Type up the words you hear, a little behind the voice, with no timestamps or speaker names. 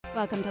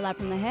Welcome to Love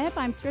from the Hip.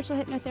 I'm spiritual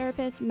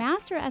hypnotherapist,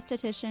 master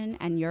esthetician,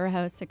 and your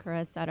host,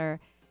 Sakura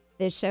Sutter.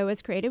 This show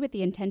was created with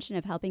the intention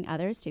of helping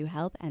others to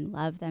help and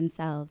love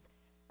themselves.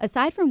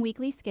 Aside from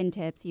weekly skin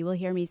tips, you will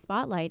hear me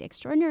spotlight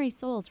extraordinary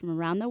souls from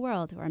around the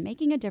world who are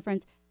making a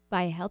difference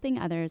by helping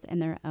others in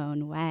their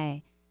own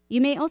way. You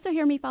may also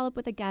hear me follow up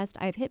with a guest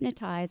I've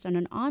hypnotized on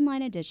an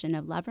online edition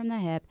of Love from the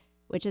Hip,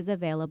 which is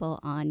available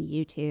on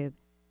YouTube.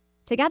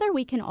 Together,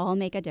 we can all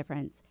make a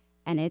difference,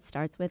 and it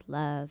starts with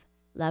love.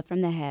 Love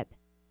from the Hip.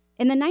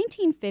 In the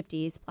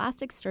 1950s,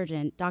 plastic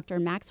surgeon Dr.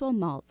 Maxwell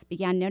Maltz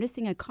began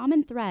noticing a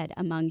common thread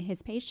among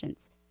his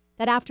patients,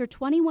 that after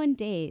 21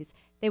 days,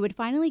 they would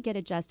finally get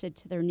adjusted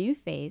to their new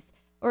face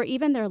or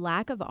even their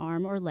lack of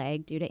arm or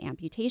leg due to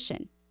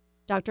amputation.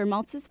 Dr.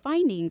 Maltz's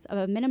findings of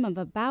a minimum of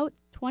about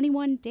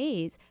 21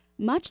 days,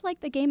 much like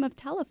the game of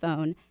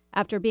telephone,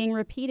 after being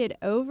repeated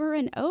over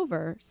and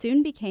over,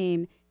 soon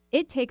became,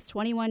 it takes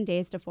 21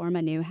 days to form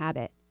a new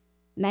habit.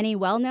 Many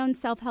well-known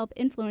self-help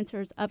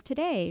influencers of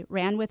today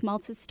ran with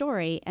Maltz's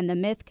story, and the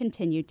myth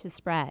continued to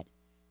spread.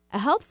 A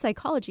health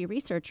psychology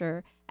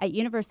researcher at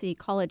University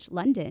College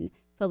London,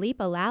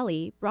 Philippa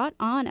Lally, brought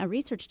on a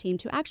research team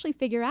to actually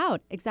figure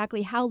out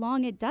exactly how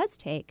long it does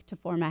take to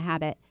form a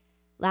habit.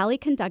 Lally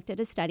conducted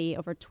a study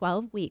over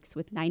 12 weeks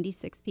with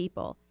 96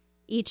 people.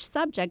 Each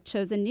subject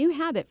chose a new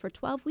habit for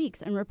 12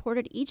 weeks and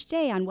reported each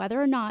day on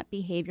whether or not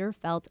behavior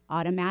felt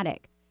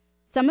automatic.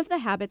 Some of the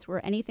habits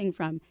were anything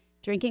from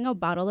drinking a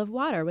bottle of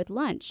water with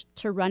lunch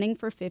to running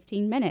for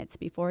 15 minutes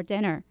before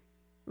dinner.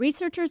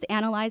 Researchers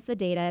analyzed the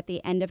data at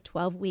the end of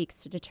 12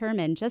 weeks to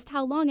determine just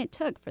how long it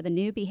took for the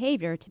new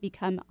behavior to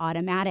become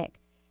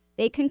automatic.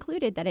 They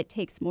concluded that it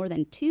takes more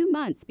than 2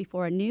 months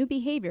before a new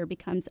behavior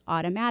becomes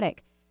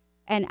automatic,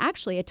 and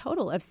actually a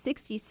total of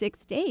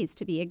 66 days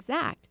to be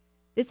exact.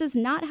 This is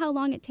not how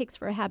long it takes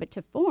for a habit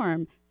to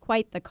form,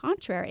 quite the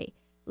contrary.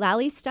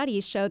 Lally's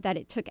studies showed that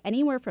it took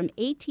anywhere from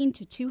 18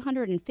 to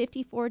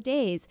 254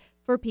 days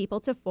for people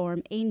to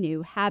form a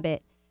new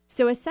habit.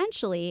 So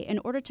essentially, in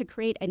order to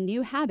create a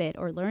new habit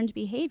or learned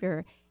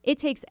behavior, it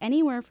takes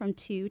anywhere from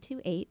 2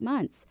 to 8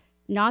 months,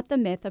 not the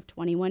myth of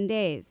 21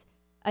 days.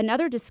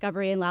 Another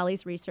discovery in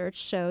Lally's research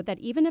showed that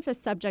even if a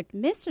subject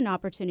missed an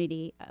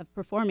opportunity of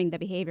performing the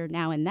behavior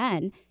now and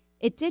then,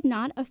 it did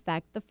not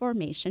affect the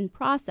formation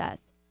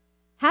process.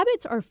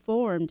 Habits are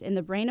formed in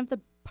the brain of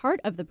the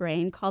part of the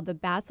brain called the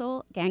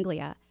basal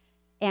ganglia,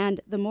 and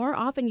the more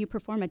often you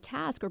perform a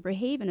task or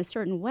behave in a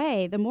certain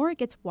way, the more it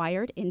gets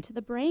wired into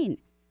the brain.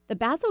 The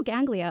basal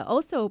ganglia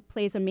also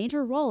plays a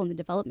major role in the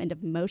development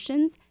of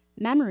emotions,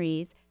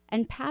 memories,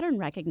 and pattern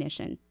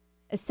recognition.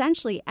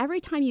 Essentially,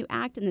 every time you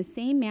act in the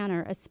same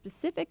manner, a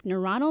specific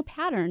neuronal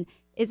pattern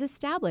is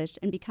established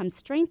and becomes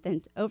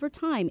strengthened over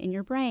time in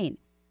your brain.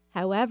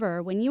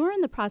 However, when you are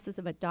in the process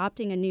of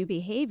adopting a new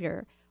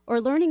behavior or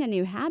learning a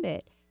new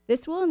habit,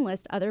 this will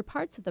enlist other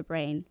parts of the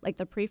brain, like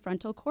the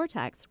prefrontal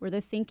cortex, where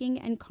the thinking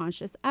and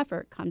conscious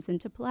effort comes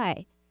into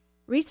play.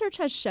 Research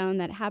has shown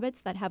that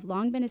habits that have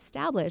long been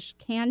established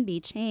can be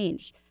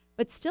changed,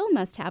 but still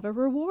must have a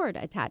reward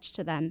attached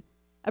to them.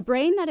 A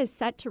brain that is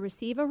set to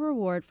receive a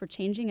reward for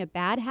changing a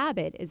bad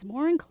habit is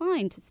more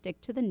inclined to stick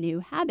to the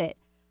new habit.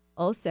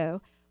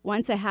 Also,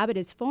 once a habit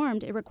is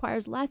formed, it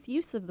requires less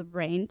use of the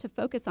brain to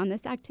focus on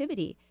this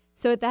activity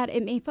so that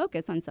it may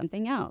focus on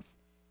something else.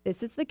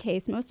 This is the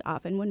case most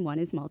often when one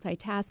is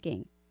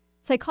multitasking.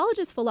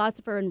 Psychologist,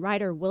 philosopher, and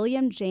writer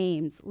William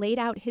James laid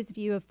out his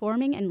view of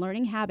forming and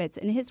learning habits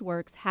in his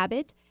works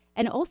Habit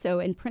and also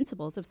in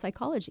Principles of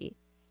Psychology.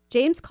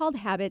 James called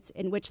habits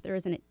in which there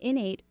is an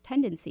innate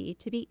tendency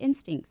to be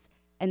instincts,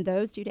 and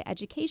those due to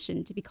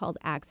education to be called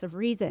acts of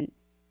reason.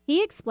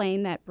 He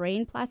explained that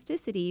brain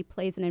plasticity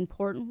plays an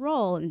important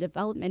role in the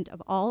development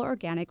of all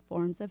organic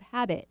forms of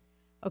habit.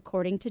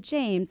 According to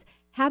James,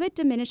 habit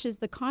diminishes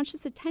the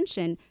conscious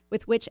attention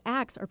with which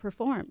acts are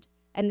performed,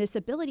 and this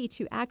ability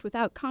to act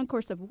without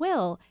concourse of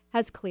will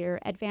has clear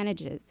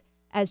advantages.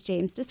 As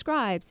James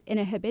describes, in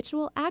a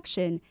habitual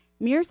action,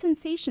 mere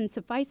sensation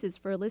suffices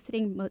for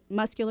eliciting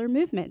muscular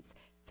movements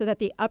so that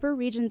the upper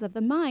regions of the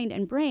mind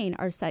and brain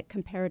are set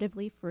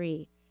comparatively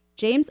free.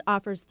 James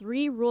offers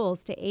 3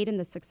 rules to aid in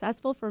the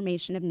successful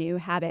formation of new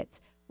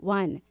habits.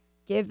 1.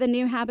 Give the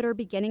new habit or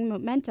beginning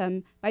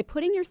momentum by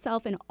putting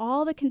yourself in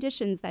all the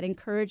conditions that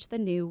encourage the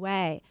new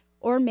way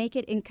or make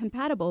it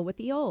incompatible with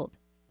the old.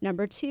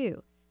 Number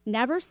 2,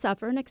 never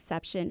suffer an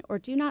exception or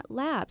do not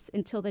lapse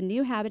until the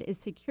new habit is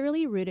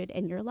securely rooted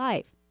in your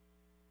life.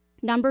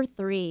 Number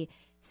 3,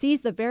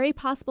 seize the very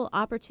possible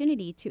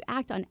opportunity to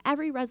act on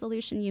every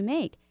resolution you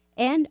make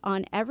and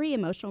on every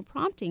emotional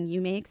prompting you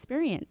may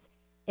experience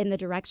in the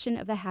direction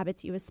of the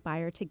habits you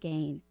aspire to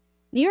gain.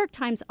 New York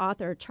Times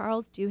author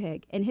Charles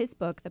Duhigg, in his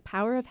book The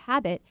Power of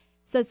Habit,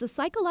 says the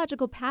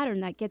psychological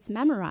pattern that gets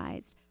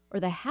memorized, or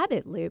the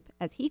habit loop,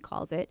 as he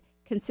calls it,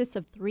 consists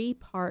of 3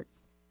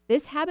 parts.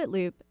 This habit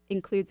loop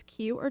includes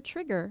cue or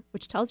trigger,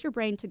 which tells your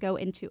brain to go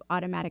into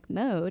automatic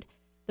mode,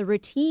 the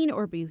routine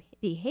or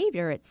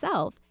behavior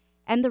itself,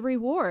 and the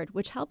reward,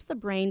 which helps the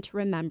brain to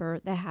remember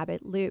the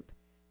habit loop.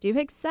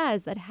 Duhigg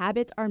says that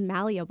habits are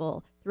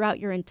malleable throughout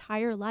your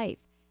entire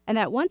life, and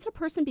that once a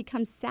person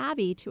becomes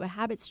savvy to a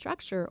habit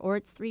structure or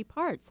its three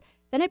parts,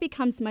 then it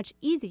becomes much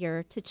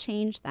easier to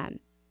change them.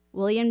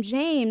 William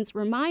James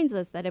reminds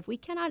us that if we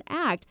cannot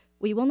act,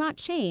 we will not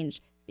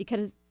change,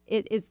 because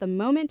it is the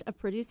moment of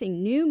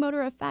producing new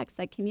motor effects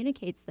that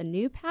communicates the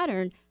new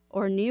pattern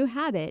or new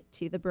habit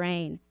to the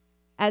brain.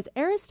 As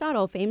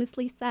Aristotle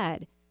famously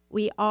said,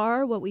 we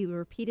are what we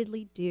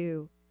repeatedly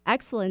do.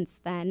 Excellence,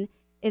 then,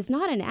 is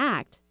not an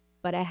act,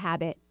 but a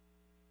habit.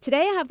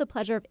 Today, I have the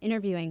pleasure of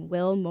interviewing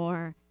Will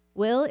Moore.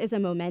 Will is a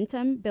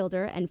momentum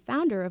builder and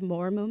founder of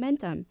Moore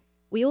Momentum.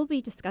 We will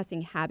be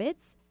discussing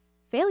habits,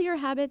 failure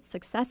habits,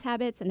 success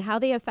habits, and how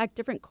they affect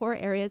different core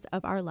areas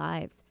of our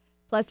lives.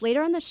 Plus,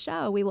 later on the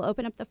show, we will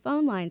open up the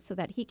phone lines so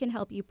that he can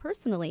help you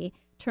personally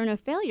turn a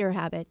failure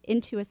habit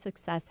into a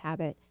success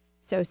habit.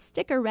 So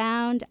stick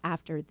around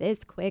after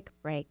this quick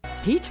break.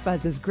 Peach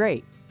fuzz is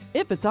great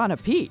if it's on a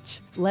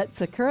peach. Let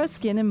Sakura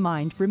Skin &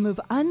 Mind remove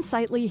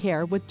unsightly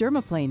hair with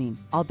dermaplaning.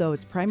 Although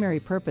its primary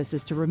purpose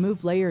is to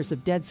remove layers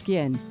of dead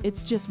skin,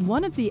 it's just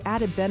one of the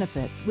added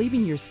benefits,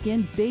 leaving your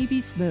skin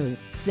baby smooth,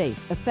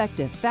 safe,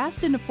 effective,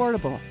 fast, and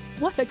affordable.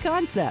 What a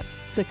concept!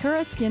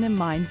 Sakura Skin &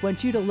 Mind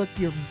wants you to look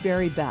your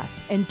very best,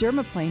 and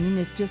dermaplaning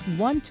is just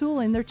one tool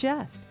in their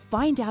chest.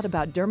 Find out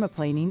about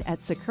dermaplaning at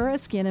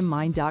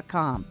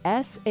sakuraskinandmind.com.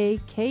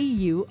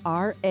 SAKURA,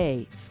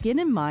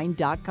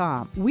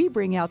 skinandmind.com. We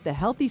bring out the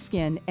healthy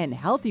skin and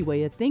healthy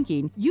way of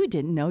thinking you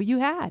didn't know you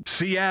had.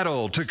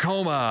 Seattle,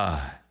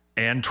 Tacoma,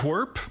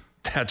 Antwerp.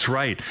 That's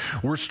right.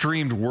 We're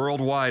streamed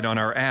worldwide on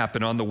our app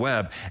and on the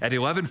web at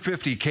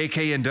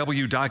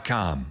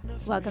 1150kknw.com.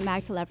 Welcome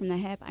back to Love from the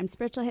Hip. I'm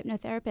spiritual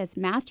hypnotherapist,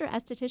 master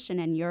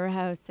esthetician, and your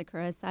host,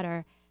 Sakura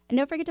Sutter. And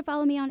don't forget to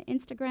follow me on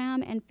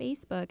Instagram and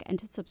Facebook, and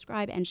to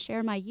subscribe and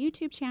share my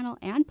YouTube channel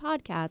and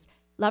podcast,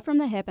 Love from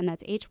the Hip, and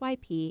that's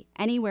HYP,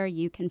 anywhere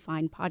you can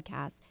find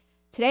podcasts.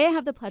 Today, I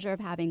have the pleasure of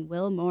having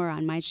Will Moore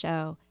on my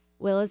show.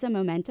 Will is a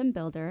momentum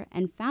builder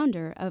and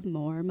founder of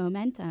Moore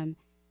Momentum.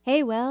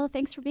 Hey, Will,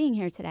 thanks for being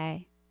here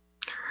today.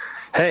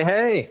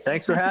 Hey,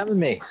 thanks for having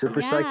me.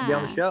 Super psyched to be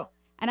on the show.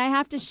 And I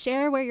have to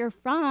share where you're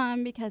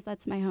from because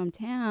that's my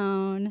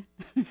hometown.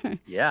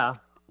 Yeah.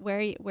 Where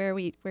are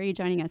you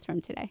joining us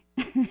from today?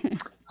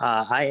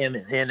 I am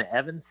in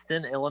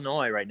Evanston,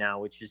 Illinois right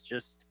now, which is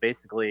just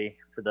basically,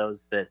 for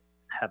those that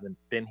haven't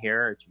been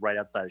here, it's right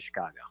outside of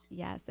Chicago.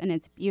 Yes, and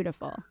it's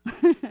beautiful.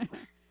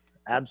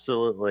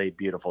 Absolutely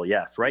beautiful.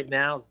 Yes, right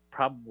now is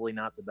probably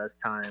not the best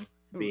time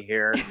to be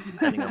here,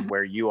 depending on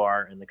where you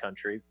are in the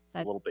country. It's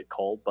a little bit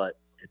cold, but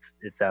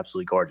it's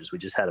absolutely gorgeous. We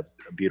just had a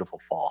beautiful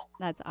fall.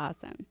 That's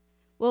awesome.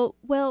 Well,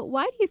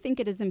 why do you think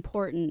it is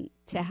important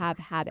to have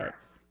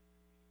habits?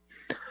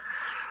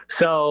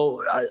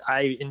 So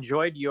I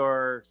enjoyed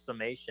your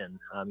summation.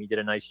 You did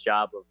a nice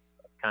job of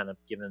kind of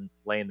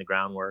laying the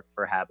groundwork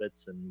for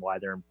habits and why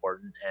they're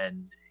important.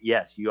 And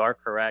yes, you are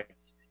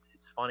correct.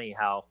 It's funny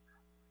how,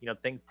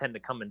 things tend to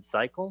come in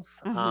cycles.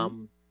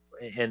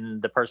 In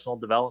the personal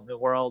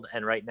development world,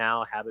 and right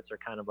now habits are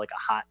kind of like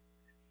a hot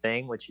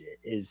thing, which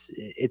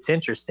it's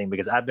interesting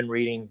because I've been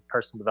reading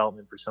personal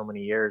development for so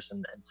many years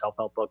and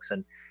self-help books,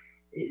 and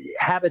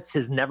habits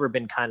has never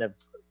been kind of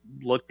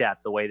looked at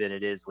the way that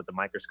it is with the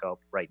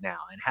microscope right now.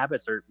 And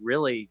habits are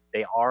really,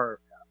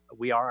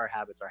 we are our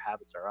habits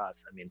are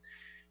us. I mean,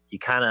 you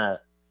kind of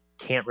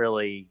can't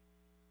really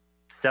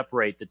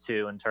separate the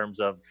two in terms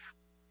of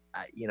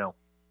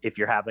if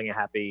you're having a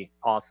happy,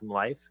 awesome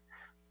life,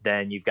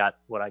 then you've got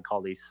what I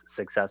call these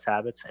success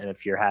habits. And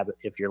if your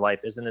life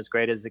isn't as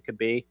great as it could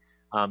be,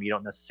 you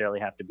don't necessarily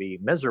have to be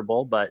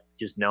miserable, but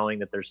just knowing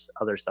that there's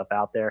other stuff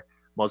out there,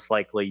 most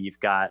likely you've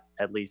got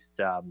at least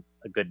a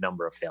good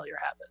number of failure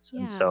habits. Yeah.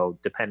 And so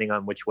depending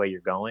on which way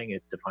you're going,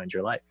 it defines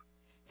your life.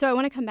 So I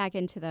want to come back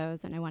into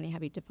those, and I want to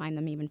have you define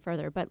them even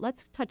further, but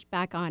let's touch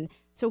back on,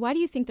 so why do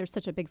you think there's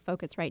such a big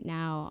focus right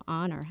now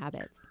on our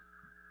habits?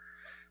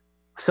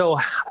 So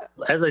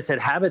as I said,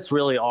 habits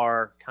really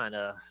are kind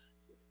of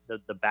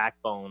the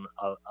backbone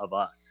of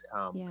us.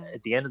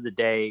 At the end of the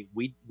day,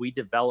 we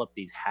develop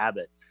these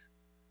habits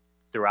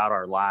throughout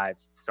our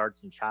lives. It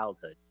starts in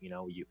childhood.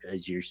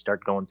 As you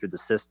start going through the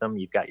system,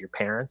 you've got your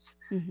parents,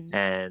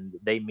 and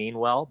they mean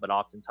well, but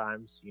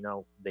oftentimes,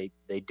 they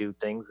do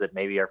things that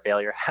maybe are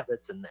failure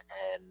habits, and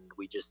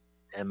we just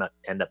end up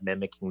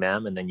mimicking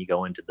them. And then you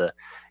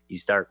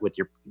start with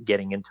your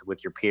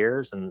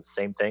peers, and the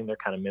same thing. They're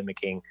kind of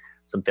mimicking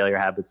some failure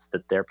habits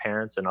that their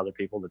parents and other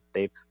people that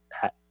they've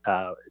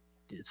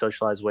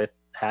socialized with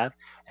have.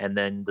 And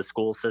then the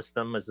school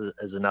system is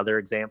another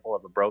example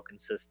of a broken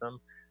system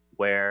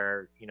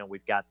where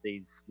we've got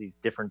these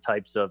different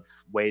types of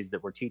ways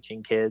that we're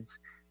teaching kids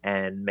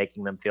and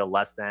making them feel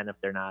less than if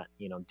they're not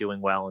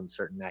doing well in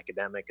certain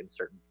academic and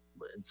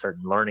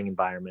certain learning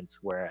environments,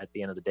 where at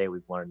the end of the day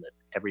we've learned that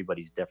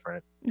everybody's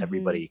different.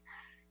 Everybody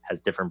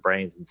has different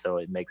brains, and so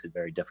it makes it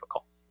very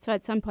difficult. So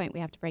at some point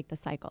we have to break the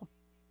cycle.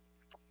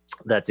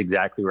 That's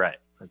exactly right.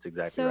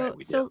 Right.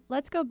 So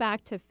let's go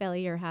back to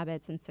failure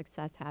habits and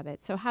success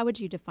habits. So how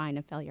would you define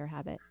a failure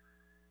habit?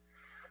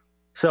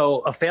 So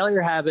a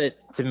failure habit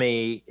to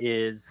me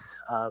is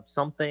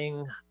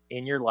something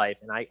in your life,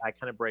 and I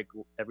kind of break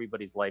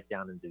everybody's life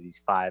down into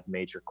these 5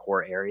 major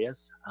core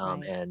areas.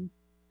 Right. And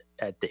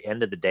at the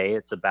end of the day,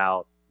 it's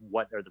about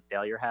what are the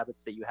failure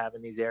habits that you have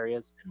in these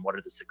areas, and what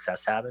are the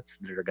success habits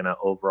that are going to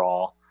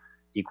overall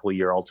equal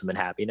your ultimate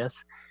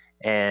happiness.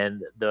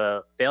 And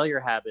the failure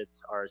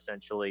habits are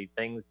essentially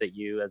things that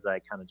you, as I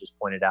kind of just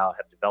pointed out,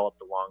 have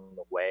developed along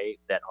the way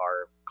that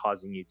are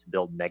causing you to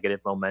build negative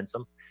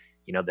momentum,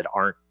 that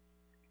aren't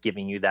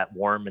giving you that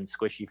warm and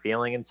squishy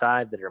feeling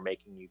inside, that are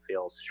making you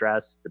feel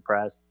stressed,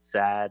 depressed,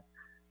 sad,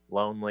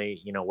 lonely,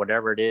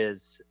 whatever it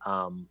is,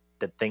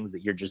 the things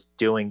that you're just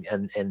doing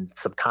and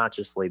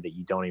subconsciously that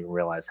you don't even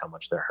realize how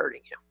much they're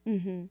hurting you.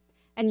 Mm-hmm.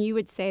 And you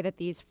would say that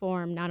these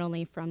form not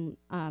only from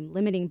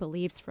limiting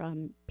beliefs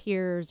from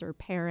peers or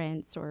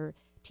parents or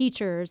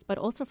teachers, but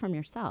also from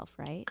yourself,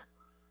 right?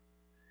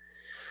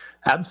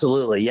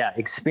 Absolutely. Yeah.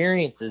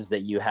 Experiences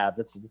that you have.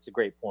 That's a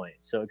great point.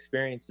 So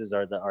experiences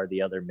are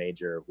the other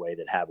major way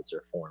that habits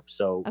are formed.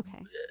 So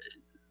okay.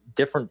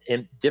 Different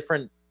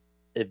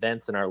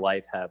events in our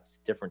life have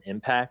different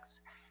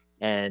impacts.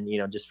 And,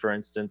 just for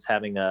instance,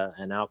 having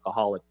an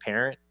alcoholic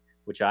parent,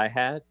 which I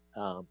had,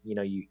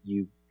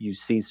 you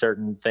see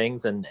certain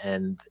things,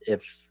 and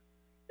if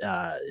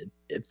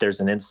there's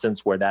an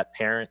instance where that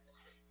parent,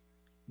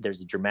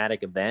 there's a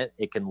dramatic event,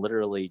 it can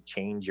literally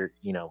change your,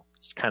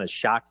 kind of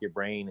shock your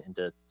brain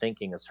into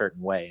thinking a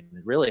certain way.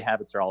 And really,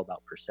 habits are all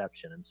about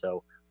perception. And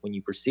so when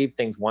you perceive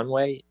things one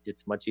way,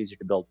 it's much easier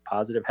to build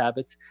positive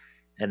habits.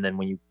 And then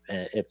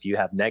if you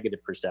have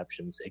negative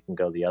perceptions, it can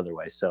go the other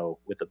way. So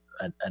with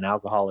an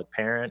alcoholic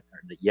parent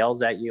that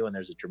yells at you and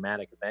there's a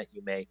dramatic event,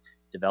 you may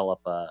develop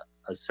a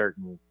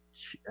certain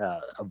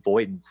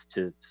avoidance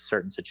to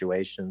certain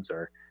situations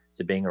or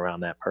to being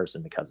around that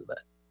person because of it.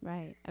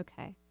 Right.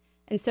 Okay.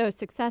 And so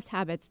success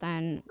habits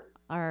then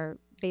are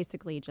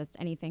basically just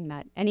any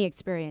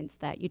experience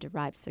that you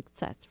derive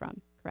success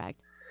from,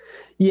 correct?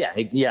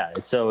 Yeah.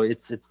 So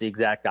it's the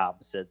exact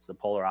opposite. It's the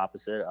polar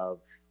opposite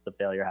of the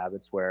failure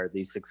habits, where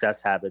these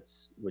success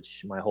habits,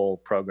 which my whole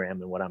program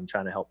and what I'm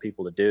trying to help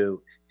people to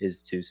do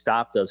is to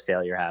stop those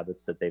failure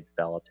habits that they've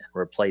developed and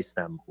replace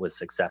them with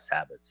success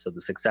habits. So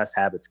the success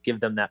habits give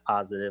them that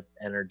positive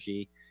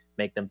energy,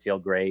 make them feel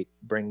great,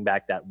 bring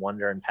back that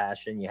wonder and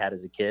passion you had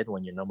as a kid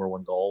when your number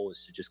one goal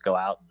was to just go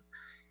out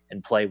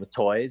and play with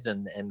toys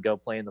and go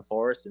play in the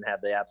forest and have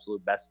the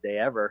absolute best day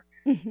ever.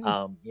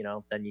 Mm-hmm.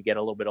 Then you get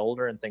a little bit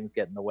older and things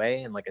get in the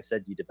way. And like I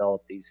said, you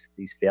develop these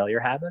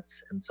failure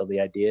habits. And so the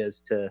idea is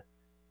to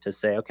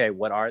say, okay,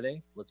 what are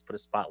they? Let's put a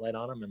spotlight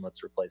on them and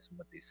let's replace them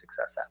with these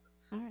success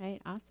habits. All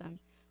right. Awesome.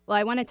 Well,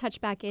 I want to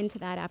touch back into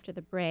that after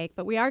the break,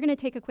 but we are going to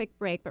take a quick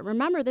break. But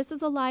remember, this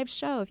is a live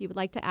show. If you would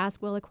like to ask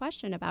Will a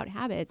question about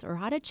habits or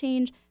how to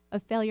change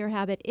a failure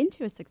habit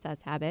into a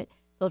success habit,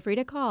 feel free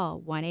to call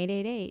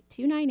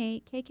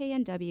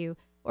 1-888-298-KKNW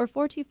or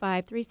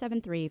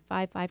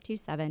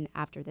 425-373-5527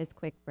 after this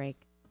quick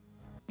break.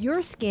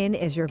 Your skin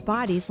is your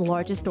body's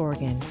largest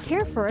organ.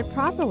 Care for it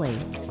properly,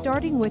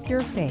 starting with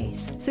your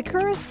face.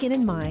 Sakura Skin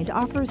and Mind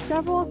offers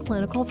several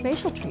clinical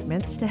facial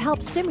treatments to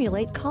help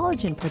stimulate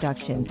collagen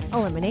production,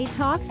 eliminate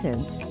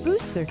toxins,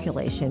 boost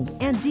circulation,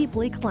 and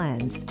deeply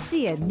cleanse.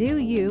 See a new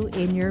you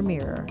in your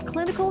mirror.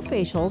 Clinical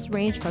facials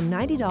range from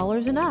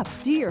 $90 and up.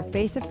 Do your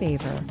face a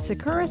favor.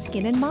 Sakura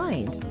Skin and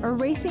Mind,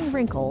 erasing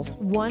wrinkles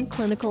one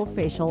clinical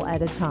facial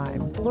at a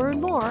time.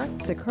 Learn more,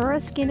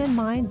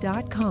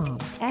 sakuraskinandmind.com.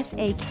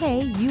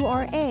 SAKURA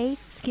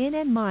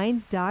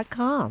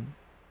skinandmind.com.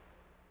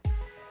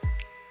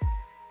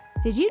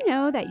 Did you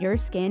know that your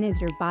skin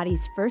is your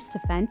body's first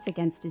defense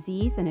against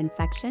disease and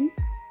infection?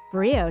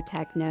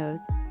 Briotech knows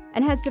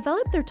and has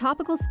developed their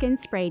topical skin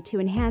spray to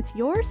enhance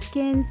your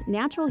skin's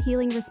natural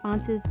healing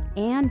responses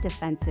and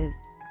defenses.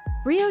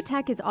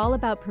 Briotech is all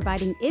about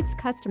providing its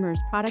customers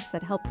products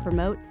that help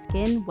promote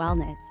skin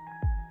wellness.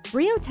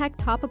 Briotech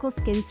Topical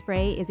Skin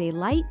Spray is a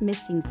light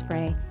misting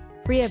spray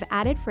free of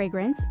added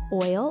fragrance,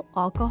 oil,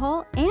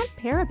 alcohol, and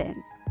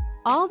parabens.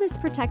 All this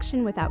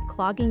protection without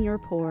clogging your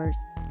pores.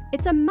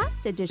 It's a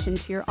must addition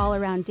to your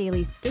all-around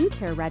daily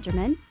skincare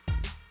regimen.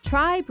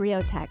 Try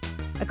Briotech,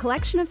 a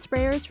collection of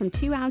sprayers from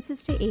 2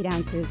 ounces to 8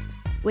 ounces.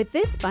 With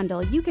this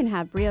bundle, you can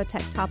have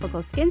Briotech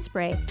Topical Skin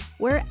Spray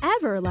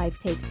wherever life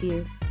takes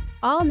you.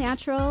 All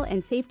natural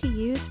and safe to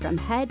use from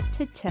head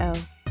to toe.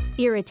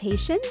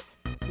 Irritations?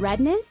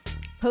 Redness?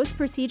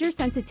 Post-procedure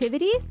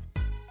sensitivities?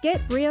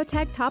 Get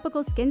Briotech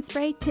Topical Skin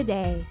Spray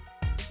today.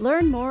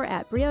 Learn more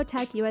at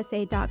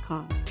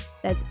briotechusa.com.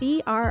 That's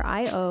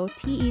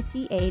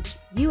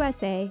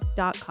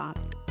BRIOTECHUSA.com.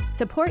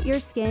 Support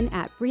your skin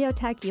at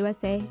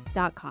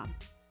briotechusa.com.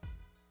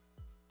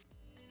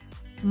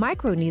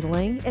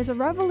 Microneedling is a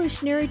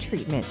revolutionary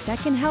treatment that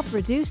can help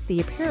reduce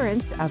the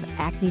appearance of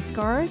acne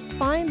scars,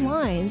 fine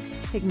lines,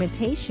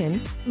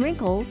 pigmentation,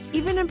 wrinkles,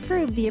 even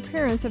improve the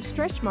appearance of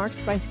stretch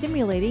marks by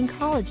stimulating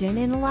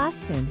collagen and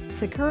elastin.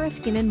 Sakura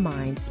Skin and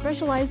Mind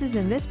specializes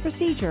in this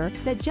procedure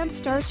that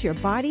jumpstarts your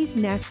body's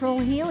natural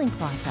healing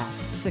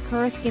process.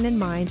 Sakura Skin and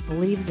Mind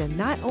believes in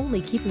not only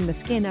keeping the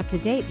skin up to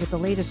date with the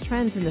latest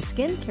trends in the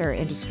skincare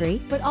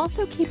industry, but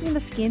also keeping the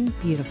skin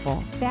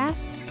beautiful,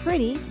 fast,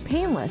 pretty,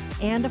 painless,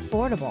 and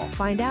affordable.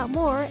 Find out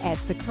more at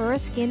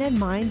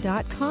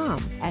sakuraskinandmind.com.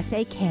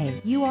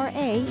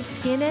 SAKURA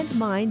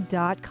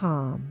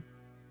skinandmind.com.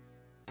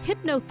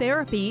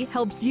 Hypnotherapy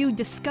helps you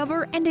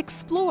discover and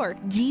explore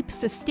deep,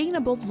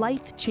 sustainable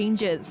life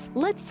changes.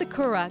 Let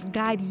Sakura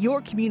guide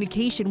your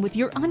communication with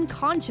your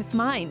unconscious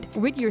mind.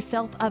 Rid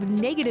yourself of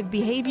negative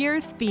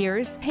behaviors,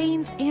 fears,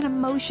 pains, and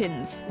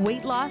emotions.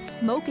 Weight loss,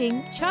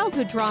 smoking,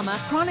 childhood trauma,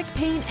 chronic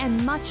pain,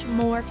 and much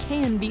more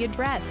can be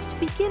addressed.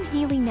 Begin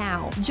healing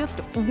now. Just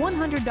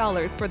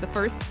 $100 for the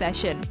first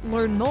session.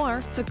 Learn more,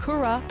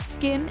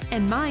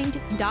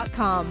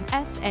 sakuraskinandmind.com.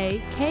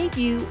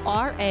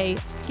 SAKURA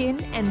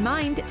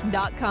skinandmind.com.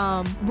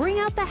 Bring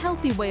out the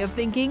healthy way of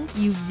thinking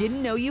you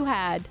didn't know you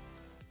had.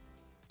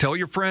 Tell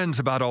your friends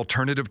about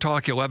Alternative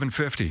Talk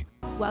 1150.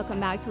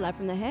 Welcome back to Love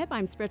from the Hip.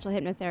 I'm spiritual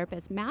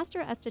hypnotherapist, master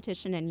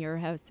esthetician, and your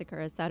host,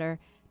 Sakura Sutter.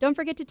 Don't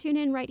forget to tune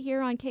in right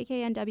here on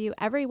KKNW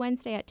every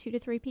Wednesday at 2 to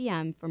 3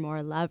 p.m. for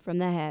more Love from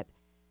the Hip.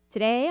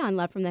 Today on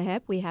Love from the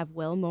Hip, we have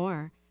Will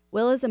Moore.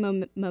 Will is a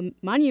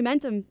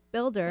monumentum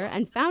builder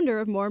and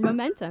founder of More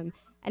Momentum.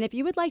 And if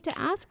you would like to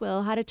ask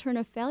Will how to turn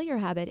a failure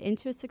habit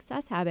into a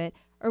success habit,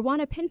 or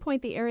want to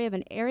pinpoint the area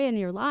in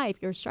your life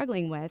you're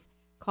struggling with,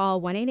 call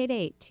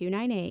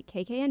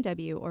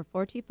 1-888-298-KKNW or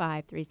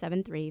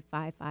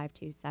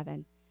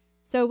 425-373-5527.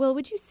 So, Will,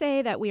 would you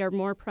say that we are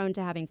more prone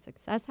to having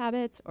success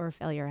habits or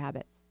failure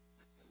habits?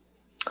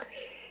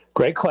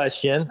 Great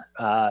question.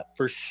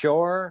 For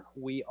sure,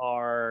 we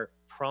are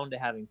prone to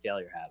having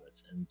failure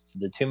habits. And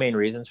the two main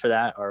reasons for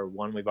that are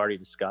one we've already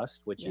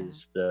discussed, which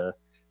is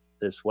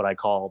this what I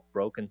call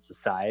broken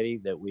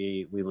society that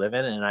we live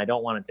in. And I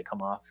don't want it to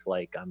come off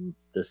like I'm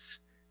this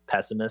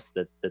pessimist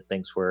that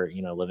thinks we're,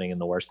 living in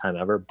the worst time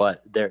ever.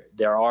 But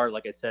there are,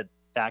 like I said,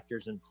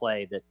 factors in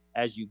play that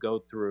as you go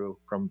through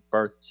from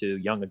birth to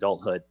young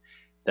adulthood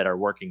that are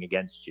working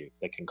against you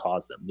that can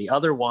cause them. The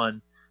other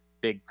one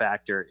big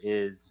factor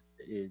is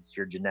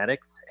your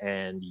genetics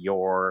and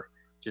your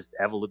just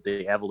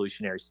the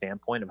evolutionary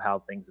standpoint of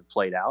how things have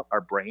played out.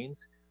 Our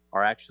brains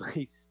are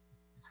actually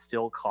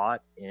still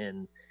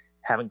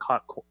haven't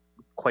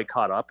quite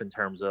caught up in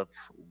terms of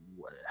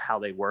how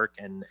they work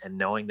and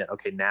knowing that,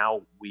 okay,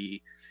 now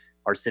we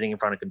are sitting in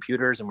front of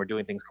computers and we're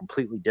doing things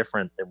completely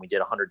different than we did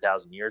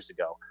 100,000 years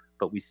ago,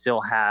 but we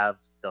still have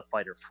the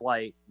fight or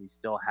flight. We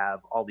still have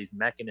all these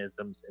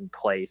mechanisms in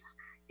place,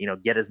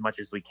 get as much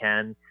as we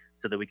can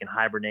so that we can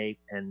hibernate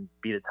and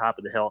be the top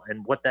of the hill.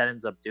 And what that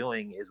ends up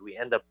doing is we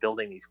end up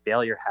building these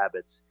failure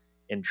habits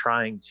and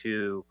trying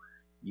to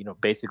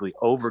basically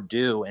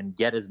overdo and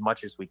get as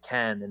much as we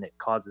can. And it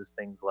causes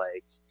things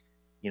like,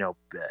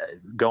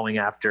 going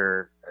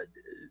after,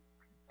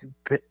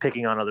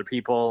 picking on other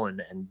people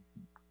and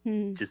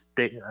just,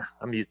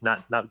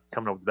 not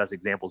coming up with the best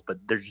examples, but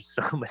there's just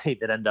so many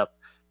that end up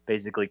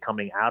basically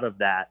coming out of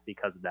that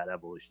because of that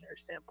evolutionary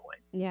standpoint.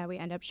 Yeah, we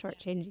end up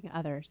shortchanging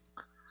others.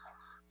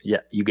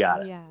 Yeah, you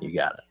got it. Yeah. You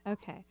got it.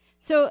 Okay.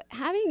 So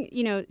having,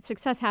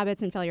 success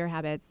habits and failure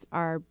habits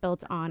are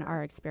built on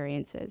our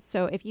experiences.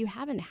 So if you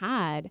haven't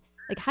had,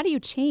 how do you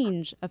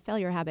change a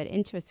failure habit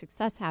into a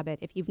success habit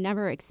if you've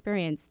never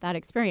experienced that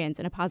experience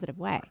in a positive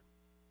way?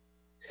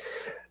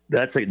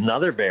 That's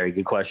another very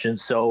good question.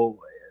 So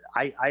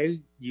I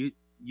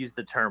use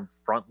the term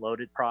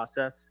front-loaded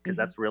process because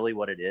that's really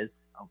what it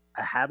is.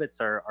 Habits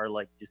are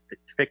like, just to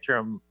picture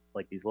them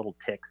like these little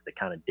ticks that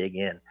kind of dig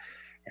in.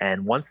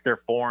 And once they're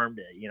formed,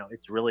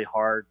 it's really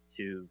hard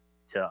to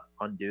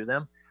undo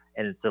them.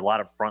 And it's a lot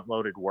of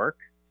front-loaded work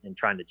in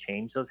trying to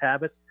change those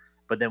habits.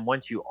 But then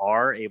once you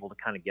are able to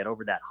kind of get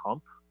over that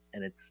hump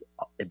and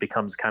it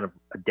becomes kind of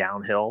a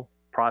downhill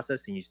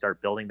process and you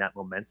start building that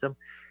momentum.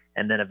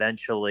 And then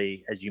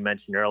eventually, as you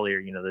mentioned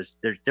earlier,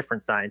 there's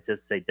different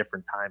scientists say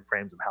different time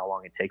frames of how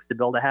long it takes to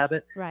build a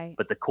habit. Right.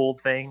 But the cool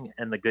thing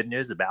and the good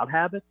news about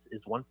habits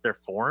is once they're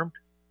formed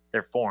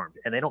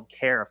and they don't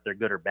care if they're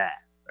good or bad,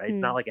 right? It's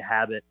not like a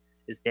habit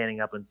is standing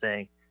up and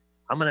saying,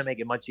 I'm going to make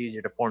it much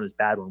easier to form this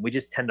bad one. We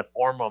just tend to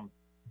form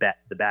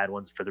the bad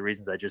ones for the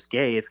reasons I just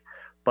gave.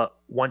 But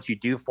once you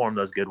do form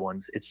those good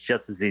ones, it's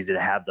just as easy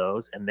to have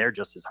those and they're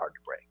just as hard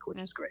to break,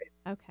 which is great.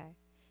 Okay.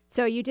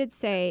 So you did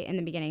say in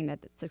the beginning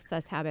that the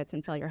success habits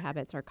and failure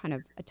habits are kind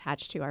of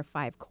attached to our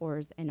 5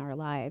 cores in our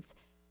lives.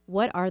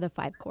 What are the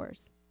 5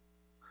 cores?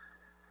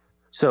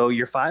 So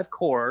your 5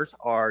 cores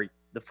are,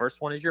 the first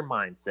one is your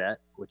mindset,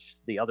 which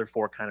the other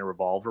 4 kind of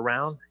revolve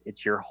around.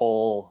 It's your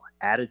whole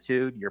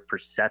attitude, your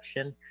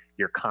perception,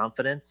 your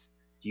confidence.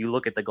 Do you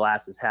look at the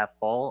glass as half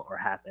full or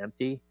half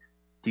empty?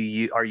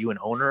 Are you an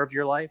owner of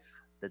your life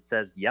that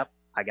says, yep,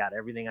 I got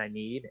everything I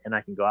need and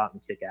I can go out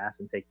and kick ass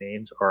and take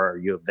names? Or are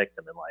you a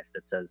victim in life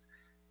that says,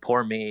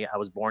 poor me, I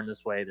was born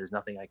this way, there's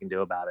nothing I can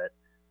do about it,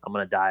 I'm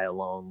going to die a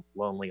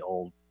lonely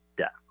old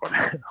death or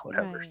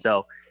whatever. Right.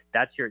 So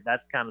that's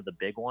kind of the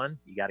big one.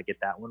 You got to get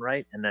that one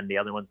right. And then the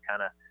other ones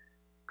kind of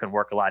can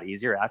work a lot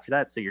easier after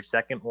that. So your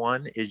second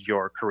one is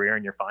your career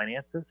and your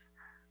finances.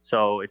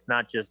 So it's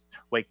not just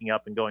waking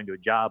up and going to a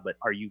job, but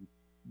are you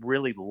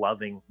really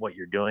loving what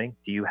you're doing?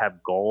 Do you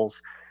have goals?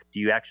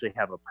 Do you actually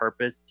have a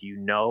purpose? Do you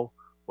know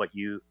what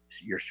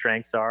your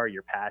strengths are,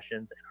 your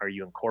passions, and are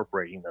you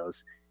incorporating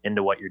those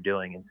into what you're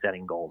doing and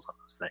setting goals on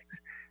those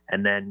things.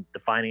 And then the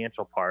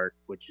financial part,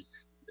 which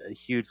is a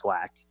huge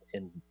lack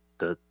in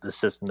the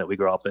system that we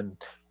grew up in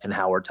and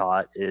how we're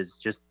taught, is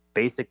just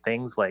basic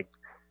things like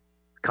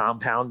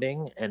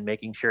compounding and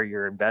making sure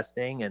you're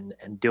investing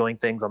and doing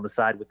things on the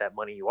side with that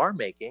money you are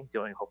making,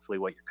 doing hopefully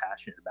what you're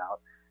passionate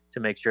about to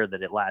make sure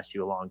that it lasts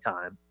you a long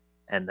time,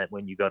 and that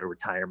when you go to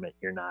retirement,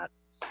 you're not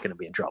going to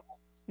be in trouble.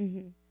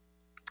 Mm-hmm.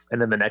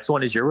 And then the next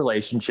one is your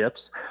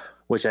relationships,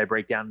 which I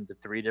break down into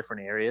 3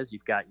 different areas.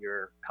 You've got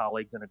your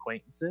colleagues and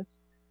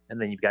acquaintances,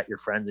 and then you've got your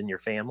friends and your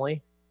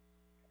family,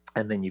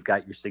 and then you've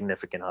got your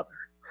significant other.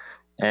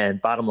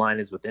 And bottom line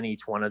is, within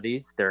each one of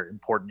these, there are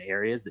important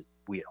areas that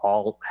we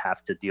all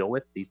have to deal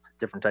with, these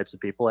different types of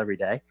people every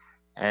day.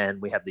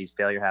 And we have these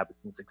failure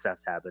habits and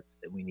success habits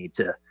that we need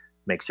to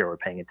make sure we're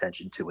paying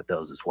attention to with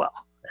those as well.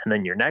 And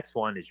then your next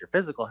one is your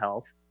physical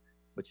health,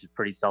 which is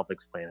pretty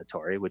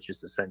self-explanatory, which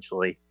is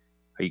essentially,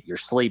 you're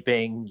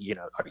sleeping,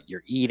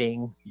 you're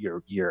eating,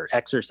 you're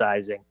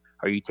exercising.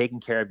 Are you taking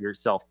care of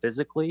yourself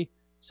physically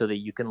so that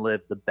you can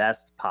live the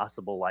best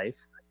possible life,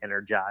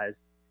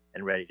 energized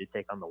and ready to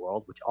take on the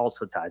world, which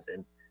also ties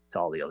in to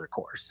all the other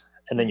cores.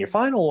 And then your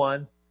final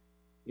one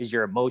is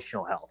your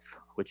emotional health,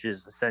 which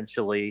is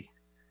essentially,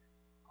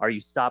 are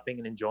you stopping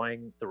and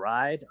enjoying the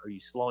ride? Are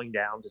you slowing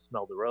down to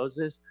smell the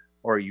roses?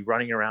 Or are you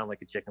running around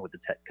like a chicken with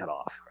its head cut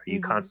off? Are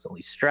you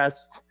constantly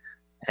stressed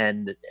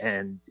and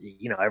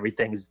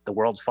the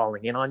world's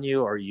falling in on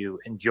you? Are you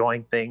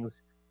enjoying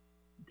things,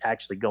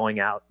 actually going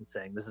out and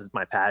saying, this is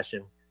my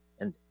passion,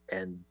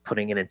 and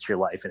putting it into your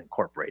life and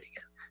incorporating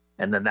it?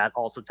 And then that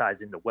also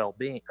ties into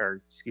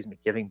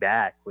giving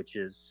back, which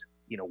is,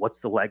 what's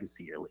the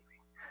legacy you're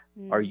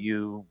leaving? Are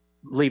you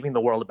leaving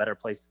the world a better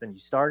place than you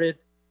started,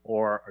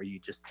 or are you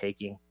just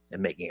taking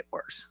and making it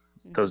worse?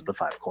 Those are the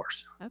 5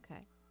 cores.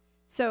 Okay.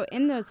 So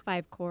in those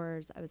 5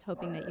 cores, I was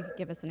hoping that you could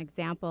give us an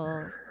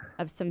example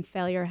of some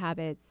failure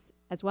habits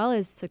as well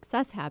as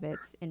success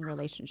habits in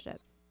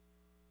relationships.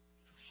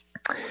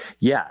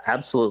 Yeah,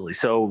 absolutely.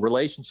 So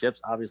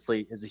relationships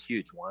obviously is a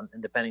huge one.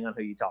 And depending on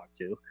who you talk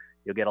to,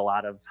 you'll get a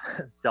lot of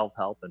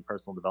self-help and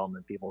personal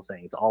development people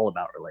saying it's all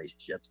about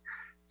relationships.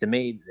 To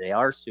me, they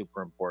are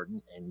super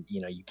important. And,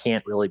 you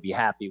can't really be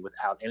happy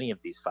without any of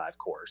these 5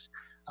 cores.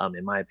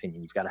 In my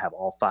opinion, you've got to have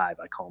all 5.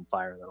 I call them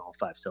firing on all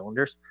 5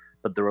 cylinders.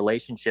 But the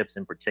relationships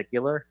in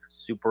particular,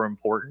 super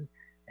important.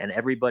 And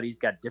everybody's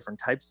got different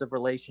types of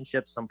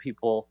relationships. Some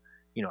people,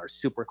 are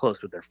super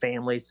close with their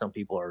families. Some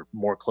people are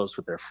more close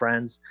with their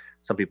friends.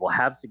 Some people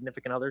have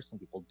significant others. Some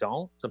people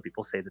don't. Some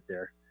people say that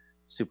they're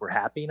super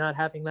happy not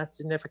having that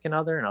significant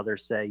other, and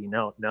others say,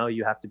 no,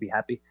 you have to be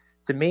happy.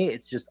 To me,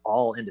 it's just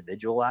all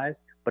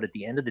individualized. But at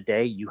the end of the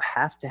day, you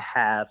have to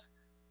have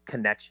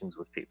connections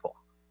with people.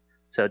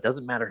 So it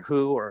doesn't matter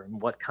who or in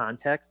what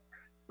context,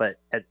 but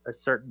at a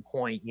certain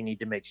point, you need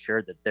to make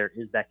sure that there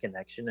is that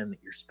connection and that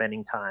you're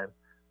spending time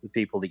with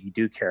people that you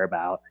do care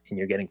about, and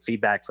you're getting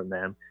feedback from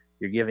them.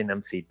 You're giving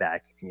them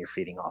feedback, and you're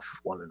feeding off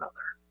one another.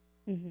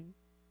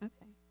 Mm-hmm.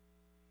 Okay.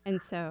 And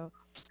so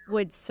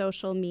would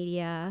social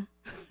media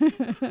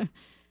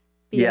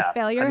be a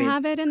failure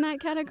habit in that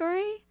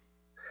category?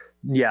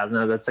 Yeah,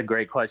 no, that's a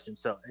great question.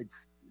 So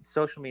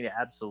social media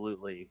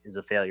absolutely is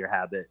a failure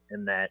habit,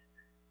 in that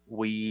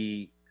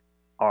we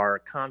are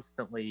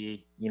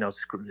constantly,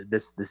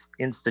 this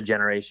Insta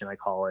generation, I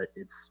call it.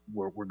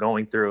 We're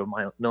going through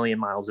a million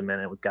miles a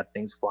minute. We've got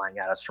things flying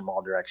at us from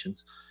all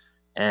directions.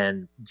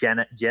 And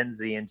Gen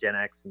Z and Gen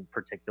X in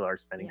particular are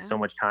spending so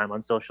much time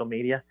on social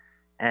media,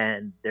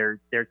 and they're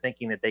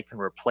thinking that they can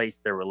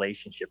replace their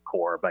relationship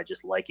core by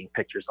just liking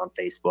pictures on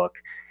Facebook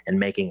and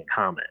making a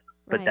comment.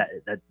 But that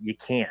you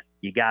can't.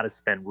 You got to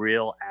spend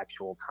real,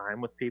 actual time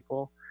with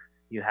people.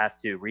 You have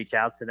to reach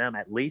out to them.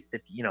 At least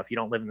if you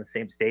don't live in the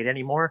same state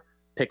anymore,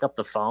 pick up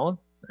the phone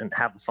and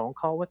have a phone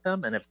call with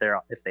them. And if they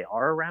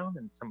are around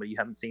and somebody you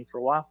haven't seen for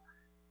a while,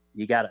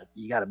 you gotta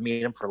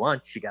meet them for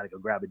lunch. You gotta go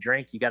grab a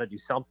drink. You gotta do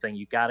something.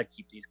 You gotta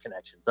keep these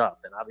connections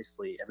up. And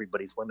obviously,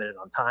 everybody's limited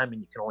on time,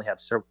 and you can only have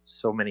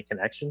so many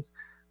connections.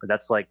 But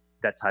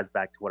that ties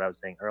back to what I was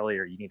saying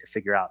earlier. You need to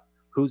figure out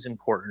who's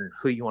important,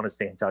 who you want to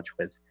stay in touch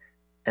with,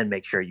 and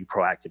make sure you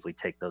proactively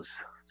take those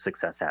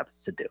success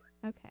habits to do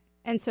it. Okay.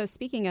 And so,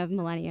 speaking of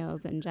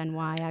millennials and Gen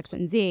Y, X,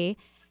 and Z,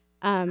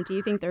 do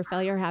you think their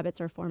failure habits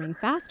are forming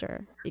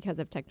faster because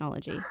of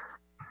technology?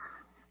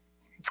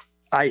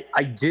 I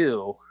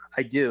do.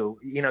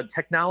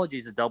 Technology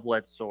is a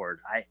double-edged sword.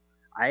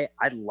 I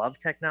love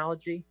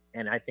technology,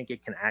 and I think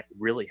it can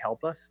really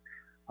help us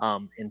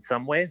in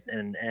some ways.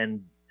 And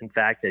in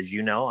fact, as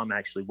you know, I'm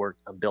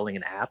building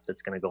an app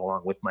that's going to go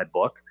along with my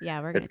book.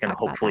 Yeah, that's going to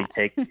hopefully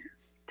take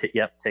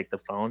the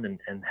phone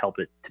and help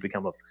it to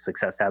become a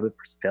success habit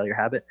versus failure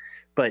habit.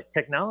 But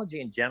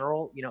technology in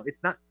general,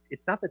 it's not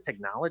the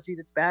technology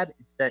that's bad.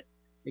 It's that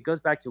it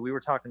goes back to, we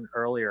were talking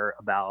earlier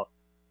about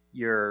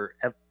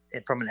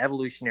from an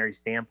evolutionary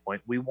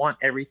standpoint, we want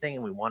everything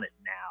and we want it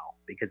now,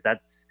 because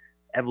that's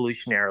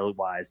evolutionarily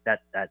wise, that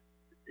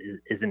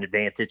is an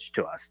advantage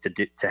to us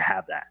to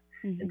have that.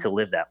 and to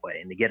live that way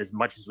and to get as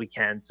much as we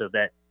can so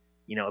that,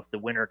 if the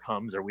winter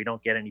comes or we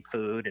don't get any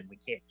food and we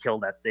can't kill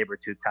that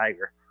saber-toothed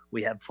tiger,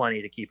 we have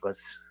plenty to keep us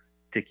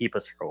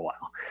for a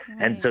while. Right.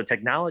 And so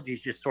technology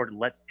just sort of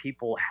lets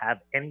people have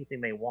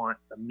anything they want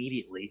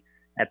immediately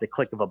at the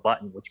click of a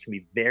button, which can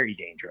be very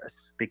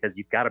dangerous because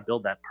you've got to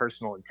build that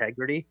personal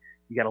integrity.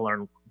 You got to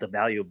learn the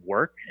value of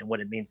work and what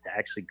it means to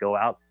actually go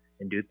out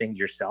and do things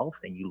yourself.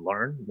 And you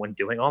learn when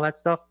doing all that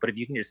stuff. But if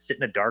you can just sit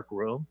in a dark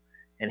room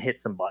and hit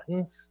some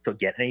buttons to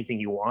get anything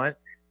you want,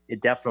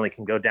 it definitely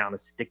can go down a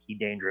sticky,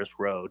 dangerous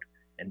road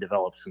and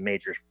develop some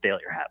major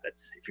failure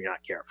habits if you're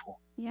not careful.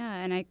 Yeah,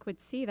 and I could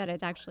see that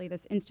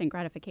this instant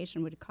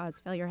gratification would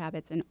cause failure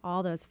habits in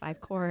all those 5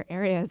 core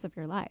areas of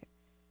your life.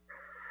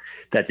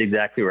 That's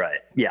exactly right.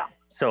 Yeah.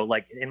 So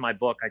like in my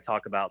book, I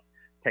talk about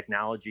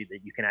technology that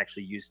you can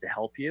actually use to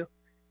help you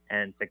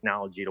and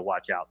technology to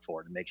watch out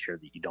for to make sure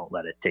that you don't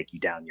let it take you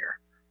down your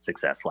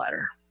success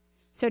ladder.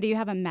 So do you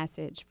have a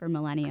message for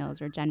millennials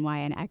or Gen Y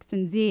and X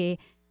and Z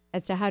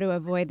as to how to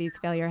avoid these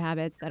failure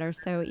habits that are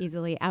so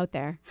easily out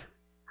there?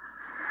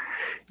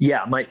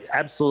 Yeah,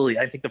 absolutely.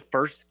 I think the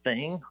first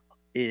thing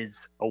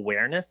is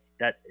awareness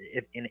that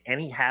if in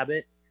any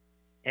habit,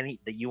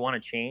 that you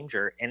want to change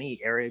or any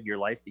area of your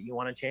life that you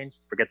want to change,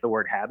 forget the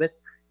word habit,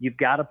 you've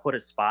got to put a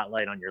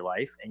spotlight on your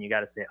life and you got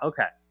to say,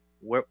 okay,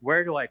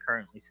 where do I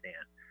currently stand?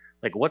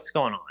 Like, what's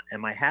going on?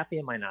 Am I happy?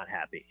 Am I not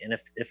happy? And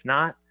if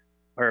not,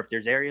 or if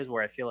there's areas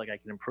where I feel like I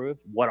can improve,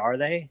 what are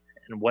they?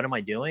 And what am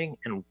I doing?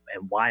 And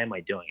why am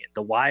I doing it?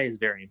 The why is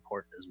very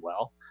important as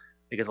well,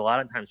 because a lot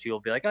of times people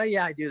will be like, oh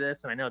yeah, I do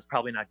this and I know it's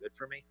probably not good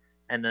for me.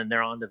 And then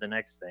they're on to the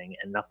next thing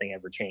and nothing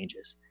ever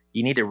changes.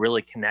 You need to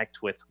really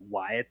connect with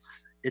why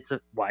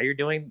why you're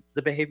doing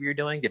the behavior you're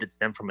doing. Did it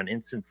stem from an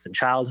instance in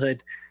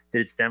childhood?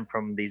 Did it stem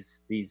from the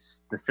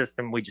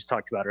system we just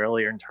talked about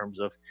earlier in terms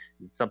of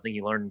is it something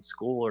you learned in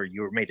school or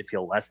you were made to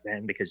feel less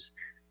than because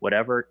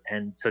whatever?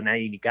 And so now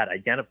you got to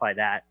identify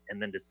that and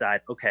then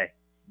decide, okay,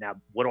 now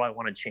what do I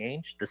want to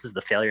change? This is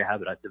the failure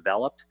habit I've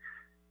developed.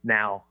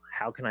 Now,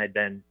 how can I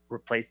then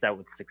replace that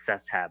with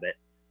success habit?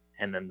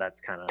 And then that's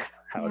kind of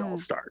how it all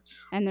starts.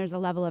 And there's a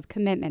level of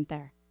commitment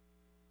there.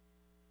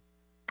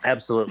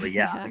 Absolutely.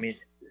 Yeah. I mean,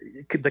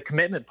 the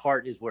commitment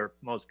part is where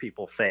most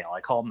people fail.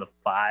 I call them the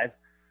 5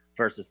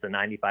 versus the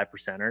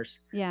 95%ers.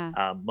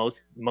 Yeah.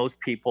 Most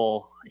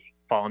people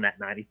fall in that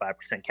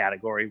 95%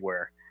 category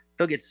where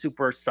they'll get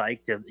super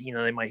psyched.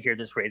 They might hear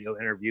this radio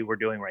interview we're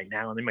doing right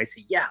now and they might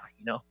say, yeah,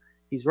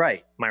 he's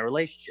right. My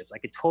relationships, I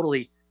could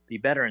totally be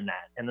better in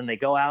that. And then they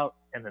go out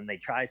and then they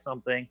try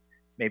something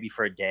maybe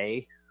for a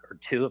day or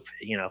 2,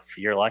 if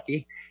you're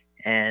lucky,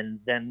 and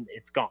then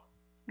it's gone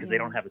because they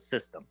don't have a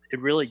system.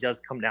 It really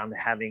does come down to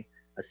having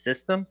a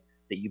system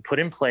that you put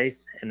in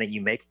place and that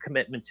you make a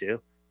commitment to. And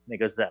it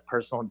goes to that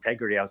personal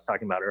integrity I was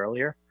talking about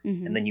earlier.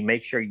 Mm-hmm. And then you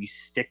make sure you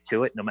stick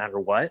to it no matter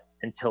what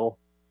until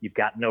you've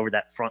gotten over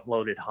that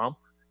front-loaded hump.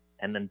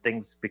 And then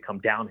things become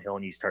downhill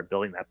and you start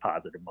building that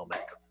positive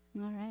momentum.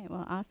 All right.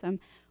 Well, awesome.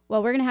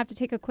 Well, we're going to have to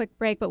take a quick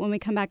break, but when we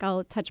come back,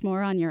 I'll touch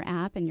more on your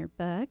app and your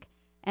book.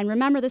 And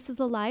remember, this is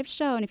a live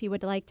show, and if you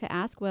would like to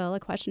ask Will a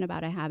question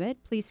about a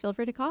habit, please feel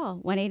free to call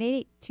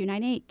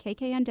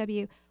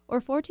 1-888-298-KKNW or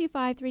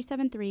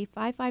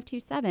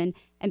 425-373-5527,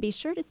 and be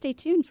sure to stay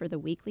tuned for the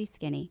Weekly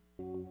Skinny.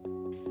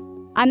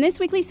 On this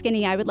Weekly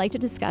Skinny, I would like to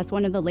discuss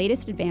one of the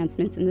latest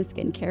advancements in the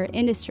skincare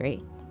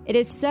industry. It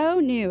is so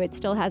new, it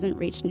still hasn't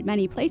reached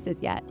many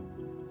places yet.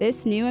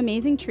 This new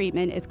amazing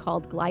treatment is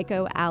called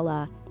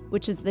Glyco-Ala,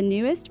 which is the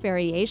newest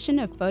variation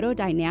of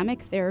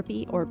photodynamic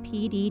therapy, or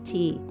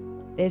PDT.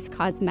 This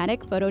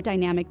cosmetic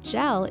photodynamic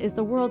gel is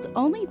the world's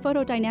only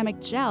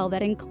photodynamic gel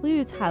that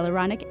includes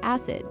hyaluronic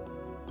acid.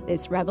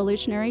 This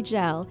revolutionary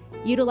gel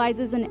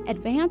utilizes an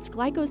advanced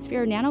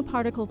glycosphere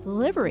nanoparticle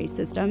delivery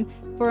system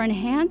for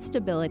enhanced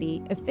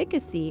stability,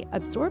 efficacy,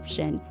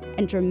 absorption,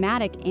 and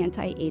dramatic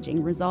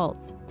anti-aging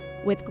results.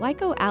 With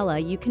Glyco-Ala,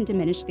 you can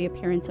diminish the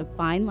appearance of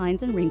fine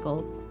lines and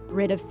wrinkles,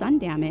 rid of sun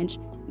damage,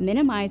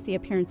 minimize the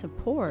appearance of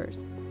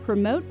pores,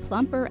 promote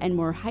plumper and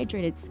more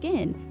hydrated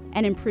skin,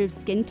 and improve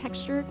skin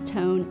texture,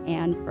 tone,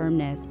 and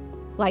firmness.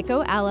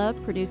 Glyco-Ala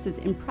produces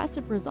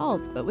impressive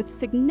results, but with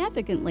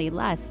significantly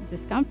less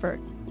discomfort,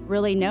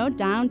 really no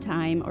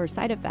downtime or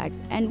side effects,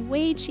 and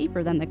way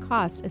cheaper than the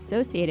cost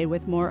associated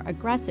with more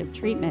aggressive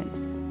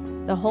treatments.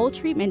 The whole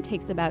treatment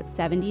takes about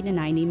 70 to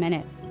 90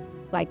 minutes.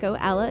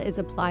 Glyco-Ala is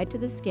applied to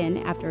the skin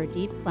after a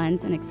deep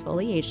cleanse and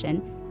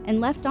exfoliation and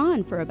left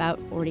on for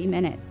about 40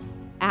 minutes.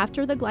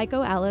 After the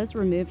Glyco-Ala is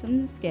removed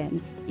from the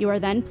skin, you are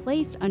then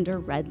placed under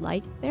red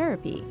light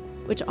therapy,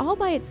 which all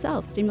by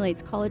itself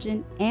stimulates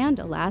collagen and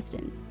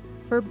elastin.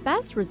 For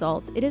best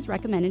results, it is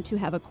recommended to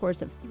have a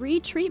course of 3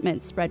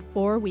 treatments spread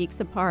 4 weeks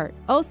apart.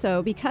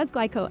 Also, because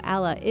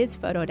Glyco-Ala is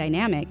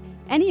photodynamic,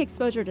 any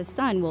exposure to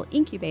sun will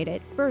incubate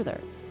it further.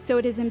 So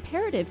it is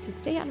imperative to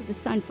stay out of the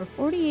sun for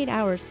 48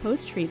 hours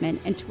post-treatment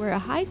and to wear a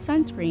high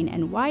sunscreen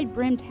and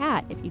wide-brimmed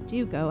hat if you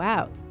do go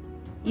out.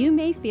 You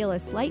may feel a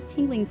slight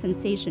tingling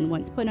sensation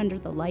once put under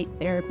the light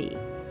therapy.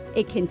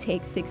 It can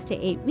take 6 to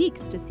 8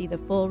 weeks to see the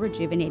full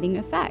rejuvenating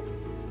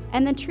effects.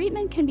 And the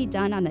treatment can be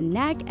done on the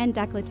neck and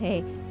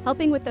décolleté,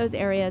 helping with those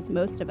areas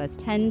most of us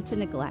tend to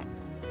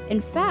neglect. In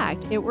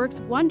fact, it works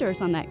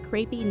wonders on that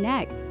crepey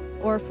neck,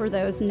 or for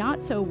those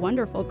not so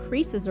wonderful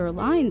creases or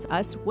lines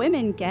us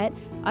women get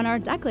on our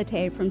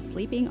décolleté from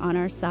sleeping on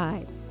our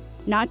sides.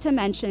 Not to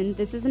mention,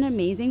 this is an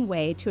amazing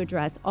way to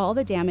address all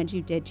the damage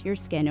you did to your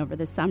skin over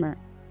the summer.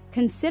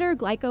 Consider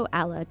Glyco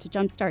Ala to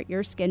jumpstart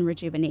your skin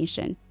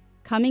rejuvenation.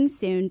 Coming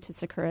soon to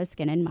Sakura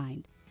Skin and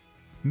Mind.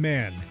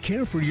 Men,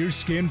 care for your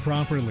skin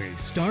properly,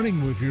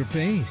 starting with your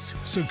face.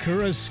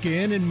 Sakura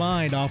Skin and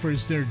Mind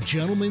offers their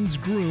Gentleman's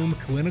Groom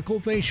Clinical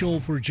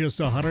Facial for just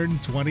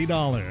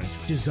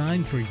 $120.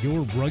 Designed for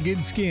your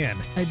rugged skin,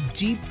 a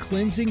deep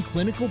cleansing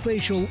clinical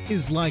facial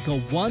is like a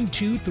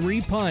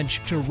 1-2-3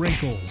 punch to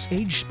wrinkles,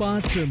 age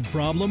spots, and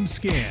problem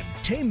skin.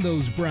 Tame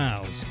those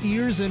brows,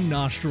 ears, and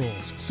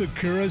nostrils.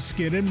 Sakura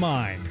Skin and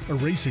Mind,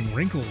 erasing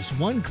wrinkles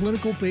one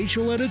clinical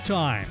facial at a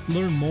time.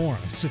 Learn more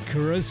at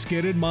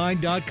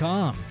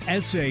sakuraskinandmind.com.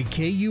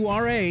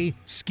 SAKURA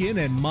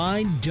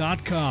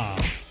skinandmind.com.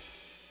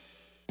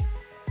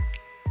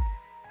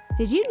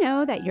 Did you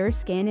know that your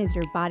skin is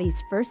your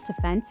body's first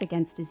defense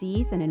against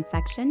disease and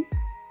infection?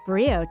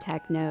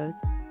 Briotech knows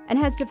and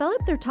has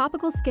developed their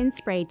topical skin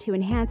spray to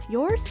enhance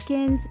your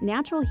skin's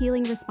natural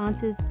healing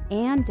responses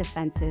and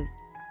defenses.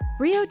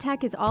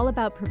 Briotech is all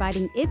about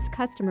providing its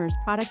customers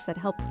products that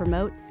help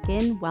promote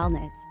skin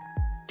wellness.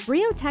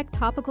 Briotech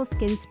Topical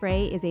Skin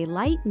Spray is a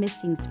light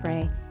misting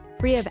spray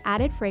free of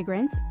added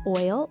fragrance,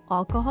 oil,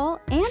 alcohol,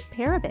 and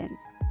parabens.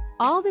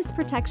 All this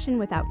protection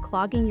without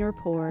clogging your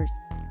pores.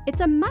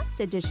 It's a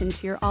must addition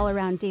to your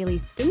all-around daily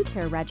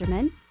skincare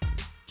regimen.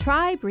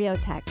 Try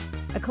Briotech,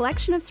 a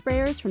collection of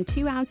sprayers from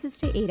 2 ounces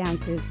to 8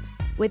 ounces.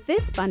 With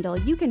this bundle,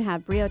 you can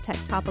have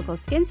Briotech Topical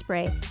Skin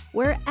Spray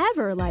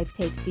wherever life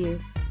takes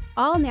you.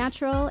 All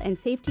natural and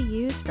safe to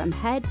use from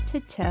head to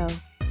toe.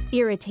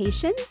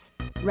 Irritations?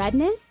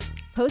 Redness?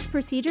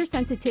 Post-procedure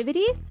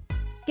sensitivities?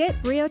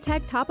 Get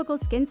Briotech Topical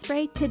Skin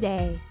Spray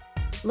today.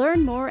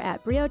 Learn more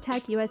at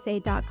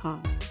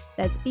briotechusa.com.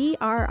 That's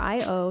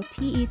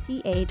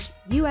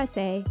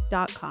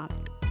BRIOTECHUSA.com.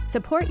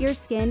 Support your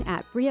skin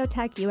at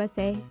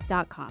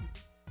briotechusa.com.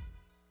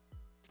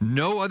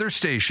 No other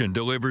station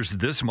delivers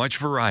this much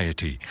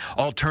variety.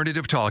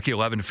 Alternative Talk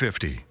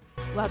 1150.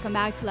 Welcome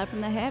back to Love from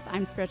the Hip.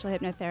 I'm spiritual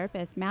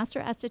hypnotherapist, master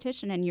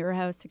esthetician, and your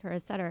host, Sakura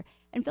Sutter.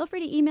 And feel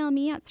free to email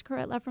me at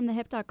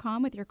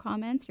sakura@lovefromthehip.com with your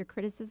comments, your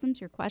criticisms,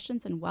 your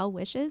questions, and well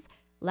wishes.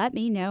 Let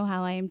me know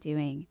how I am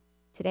doing.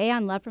 Today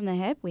on Love from the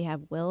Hip, we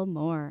have Will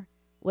Moore.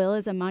 Will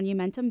is a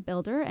Monumentum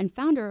builder and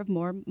founder of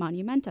Moore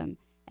Monumentum.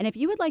 And if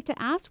you would like to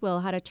ask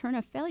Will how to turn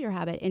a failure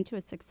habit into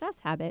a success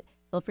habit,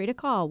 feel free to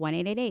call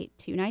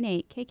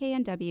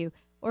 1-888-298-KKNW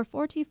or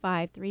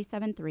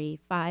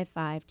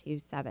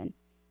 425-373-5527.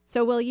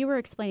 So, Will, you were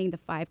explaining the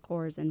 5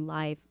 cores in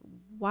life.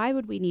 Why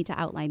would we need to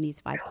outline these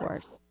 5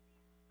 cores?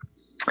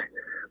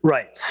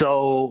 Right.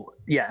 So,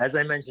 yeah, as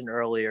I mentioned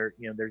earlier,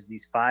 there's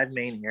these 5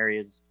 main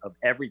areas of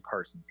every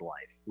person's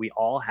life. We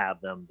all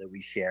have them that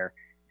we share,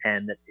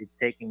 and that it's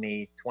taken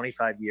me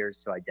 25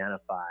 years to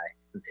identify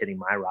since hitting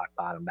my rock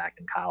bottom back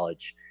in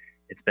college.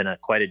 It's been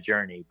quite a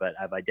journey, but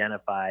I've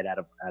identified out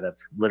of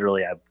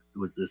literally,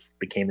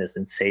 became this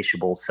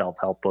insatiable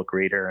self-help book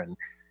reader and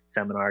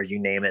seminars, you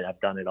name it, I've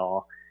done it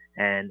all.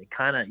 And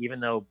kind of,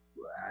 even though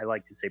I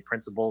like to say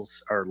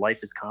principles or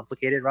life is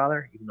complicated,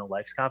 even though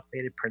life's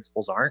complicated,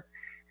 principles aren't.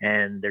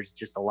 And there's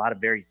just a lot of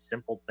very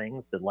simple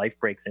things that life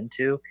breaks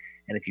into.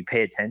 And if you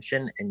pay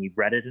attention and you've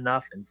read it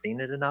enough and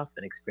seen it enough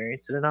and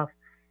experienced it enough,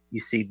 you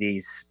see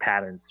these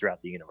patterns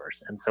throughout the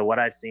universe. And so what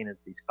I've seen is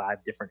these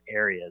 5 different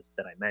areas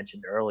that I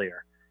mentioned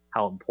earlier,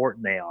 how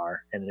important they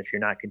are. And if you're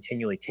not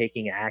continually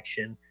taking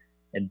action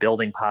and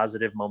building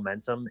positive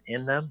momentum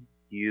in them,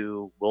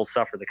 you will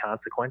suffer the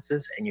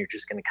consequences, and you're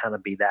just going to kind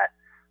of be that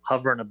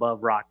hovering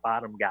above rock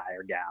bottom guy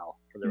or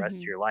gal for the rest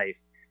of your life.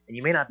 And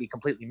you may not be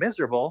completely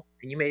miserable,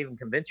 and you may even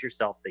convince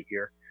yourself that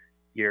you're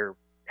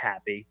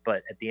happy,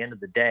 but at the end of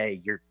the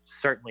day, you're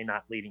certainly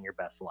not leading your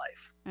best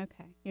life.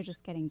 Okay. You're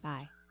just getting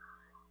by.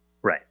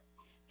 Right.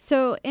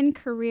 So in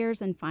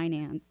careers and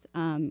finance,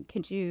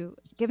 could you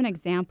give an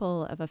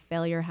example of a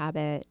failure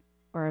habit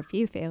or a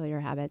few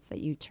failure habits that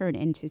you turn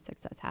into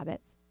success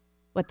habits,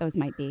 what those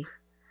might be?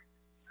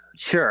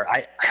 Sure.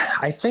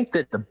 I think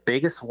that the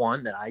biggest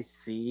one that I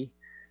see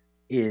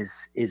is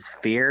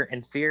fear,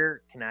 and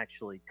fear can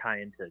actually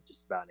tie into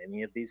just about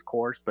any of these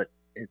cores, but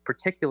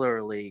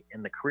particularly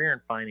in the career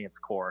and finance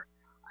core,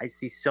 I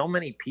see so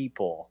many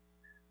people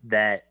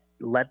that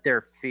let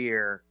their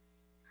fear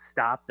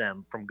stop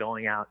them from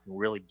going out and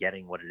really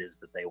getting what it is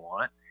that they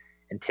want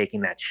and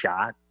taking that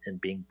shot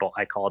and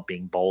I call it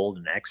being bold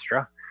and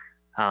extra.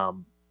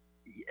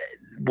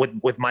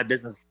 With my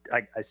business,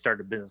 I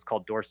started a business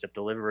called Doorstep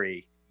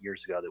Delivery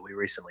years ago that we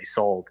recently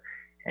sold.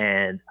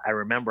 And I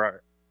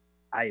remember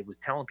I was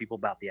telling people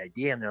about the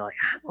idea, and they're like,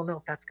 I don't know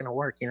if that's going to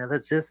work.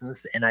 That's just,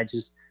 and I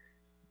just,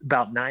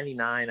 about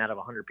 99 out of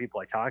 100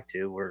 people I talked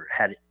to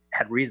had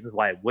reasons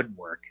why it wouldn't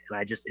work. And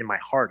I just, in my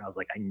heart, I was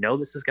like, I know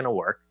this is going to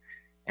work,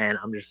 and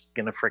I'm just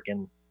going to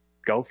freaking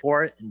go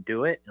for it and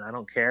do it. And I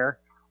don't care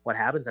what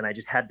happens. And I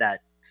just had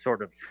that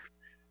sort of,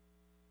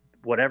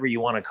 whatever you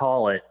want to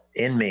call it,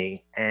 in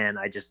me. And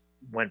I just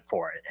went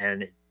for it.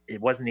 And it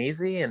wasn't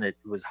easy, and it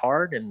was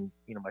hard. And,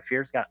 my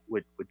fears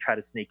would try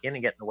to sneak in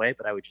and get in the way,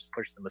 but I would just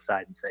push them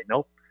aside and say,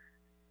 nope,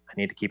 I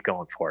need to keep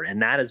going for it.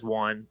 And that is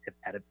one, if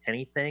out of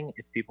anything,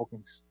 if people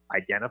can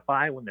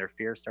identify when their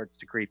fear starts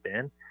to creep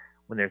in,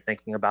 when they're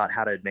thinking about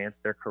how to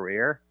advance their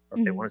career, or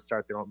if they want to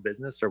start their own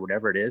business or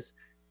whatever it is,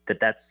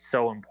 that's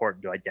so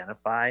important to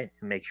identify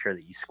and make sure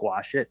that you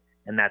squash it.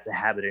 And that's a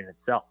habit in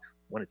itself.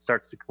 When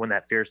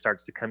that fear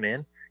starts to come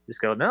in,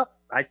 just go, nope,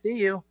 I see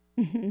you.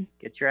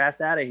 Get your ass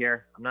out of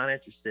here. I'm not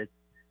interested.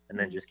 And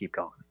then just keep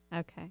going.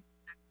 Okay.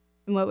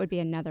 And what would be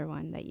another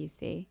one that you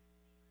see?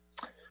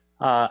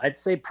 I'd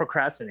say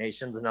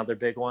procrastination is another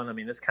big one. I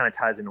mean, this kind of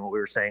ties into what we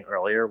were saying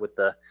earlier with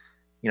the,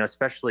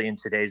 especially in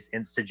today's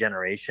Insta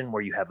generation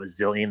where you have a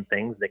zillion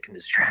things that can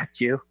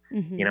distract you.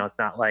 It's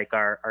not like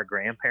our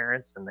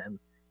grandparents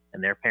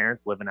and their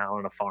parents living out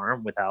on a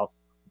farm without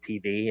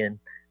TV and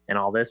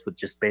all this, with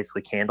just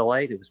basically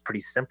candlelight. It was pretty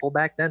simple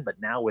back then, but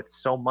now with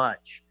so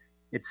much,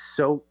 it's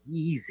so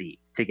easy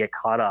to get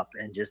caught up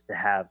and just to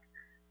have,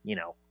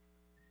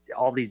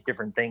 all these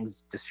different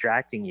things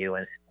distracting you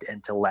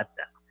and to let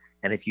them.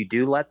 And if you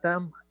do let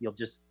them,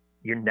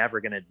 you're never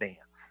going to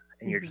advance,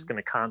 and you're just going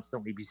to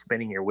constantly be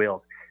spinning your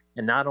wheels.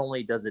 And not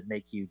only does it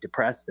make you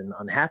depressed and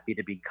unhappy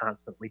to be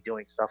constantly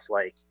doing stuff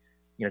like,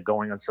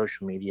 going on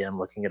social media and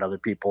looking at other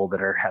people that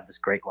have this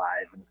great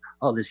life and,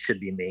 oh, this should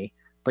be me.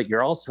 But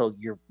you're also,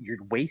 you're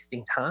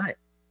wasting time.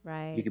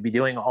 Right. You could be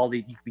doing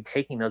you could be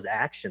taking those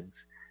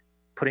actions,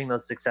 putting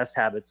those success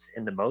habits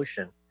into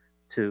motion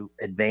to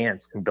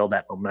advance and build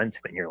that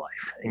momentum in your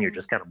life. And you're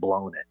just kind of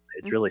blowing it.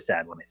 It's really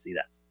sad when I see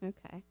that.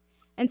 Okay.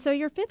 And so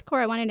your fifth core,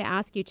 I wanted to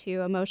ask you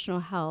too, emotional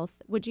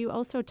health. Would you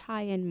also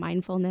tie in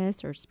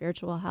mindfulness or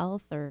spiritual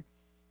health or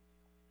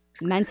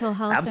mental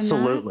health?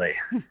 Absolutely.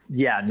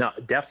 Yeah, no,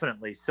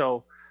 definitely.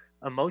 So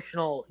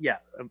emotional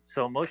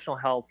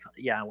health.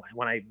 Yeah.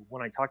 When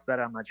I talked about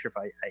it, I'm not sure if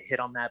I hit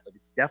on that, but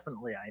it's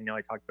definitely, I know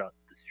I talked about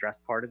the stress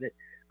part of it,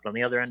 but on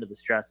the other end of the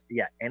stress,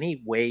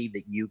 any way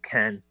that you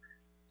can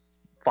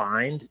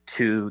find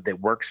that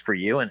works for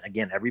you. And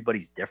again,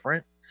 everybody's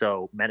different.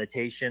 So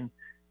meditation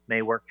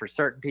may work for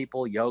certain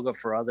people, yoga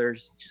for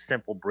others, just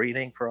simple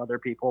breathing for other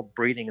people.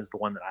 Breathing is the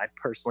one that I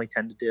personally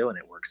tend to do, and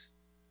it works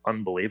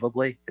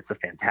unbelievably. It's a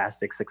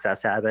fantastic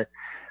success habit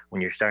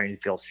when you're starting to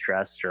feel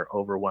stressed or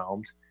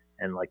overwhelmed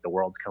and like the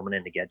world's coming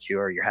in to get you,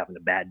 or you're having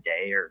a bad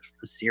day or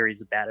a series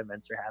of bad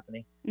events are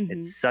happening.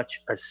 It's such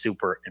a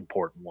super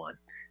important one.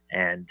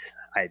 And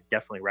I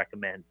definitely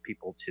recommend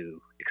people to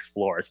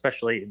explore,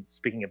 especially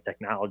speaking of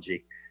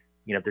technology.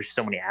 There's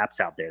so many apps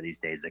out there these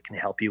days that can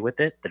help you with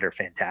it that are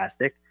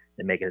fantastic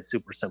and make it a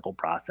super simple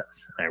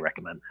process. I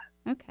recommend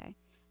that. Okay.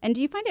 And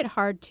do you find it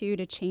hard too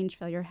to change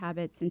failure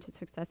habits into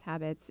success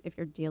habits if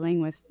you're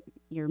dealing with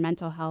your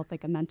mental health,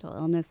 like a mental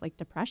illness like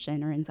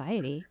depression or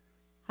anxiety?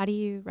 How do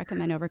you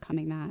recommend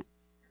overcoming that?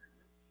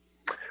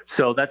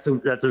 So that's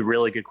a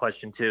really good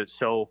question too.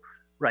 So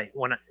right,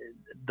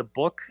 the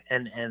book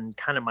and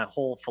kind of my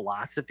whole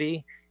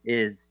philosophy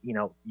is,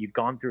 you've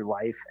gone through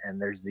life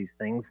and there's these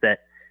things that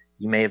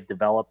you may have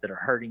developed that are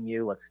hurting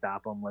you. Let's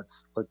stop them.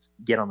 Let's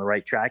get on the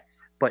right track.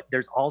 But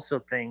there's also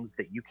things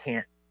that you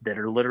can't, that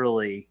are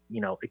literally,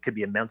 it could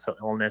be a mental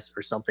illness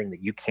or something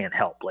that you can't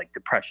help. Like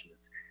depression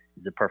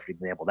is a perfect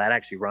example. That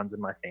actually runs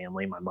in my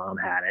family. My mom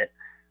had it.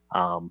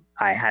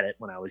 I had it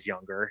when I was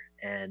younger.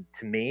 And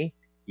to me,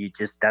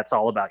 that's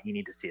all about, you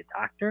need to see a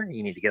doctor.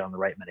 You need to get on the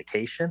right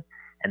medication.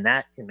 And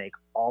that can make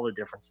all the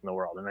difference in the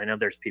world. And I know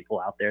there's people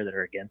out there that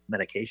are against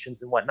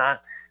medications and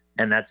whatnot,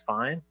 and that's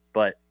fine.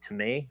 But to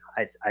me,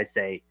 I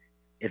say,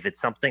 if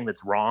it's something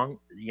that's wrong,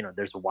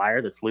 there's a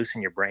wire that's loose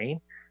in your brain,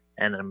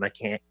 and a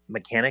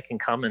mechanic can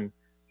come and,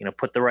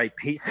 put the right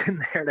piece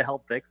in there to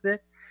help fix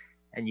it.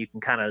 And you can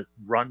kind of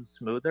run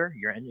smoother.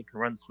 Your engine can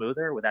run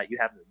smoother without you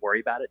having to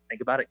worry about it,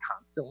 think about it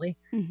constantly.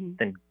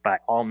 Then by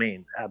all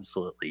means,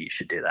 absolutely, you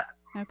should do that.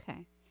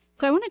 Okay.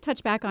 So I want to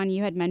touch back on,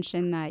 you had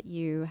mentioned that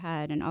you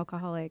had an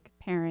alcoholic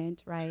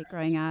parent, right,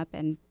 growing up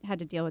and had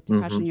to deal with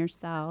depression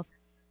yourself.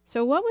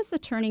 So what was the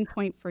turning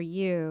point for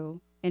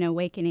you in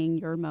awakening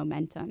your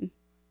momentum?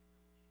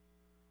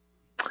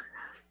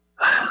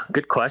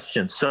 Good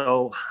question.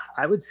 So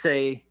I would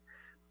say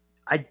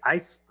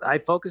I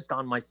focused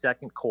on my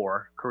second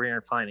core, career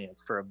and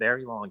finance, for a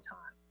very long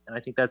time. And I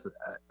think that's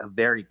a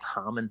very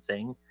common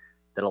thing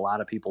that a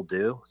lot of people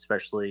do,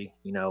 especially,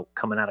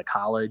 coming out of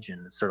college,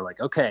 and it's sort of like,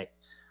 okay,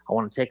 I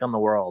want to take on the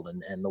world.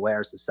 And the way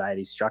our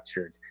society is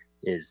structured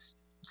is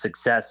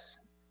success,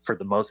 for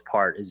the most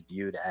part, is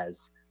viewed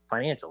as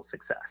financial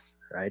success,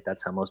 right?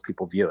 That's how most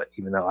people view it,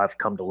 even though I've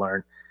come to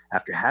learn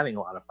after having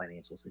a lot of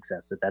financial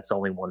success that that's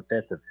only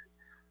 1/5 of it.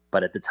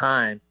 But at the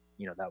time,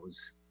 that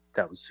was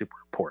super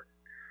important.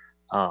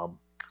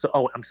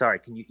 I'm sorry.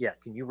 Can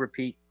you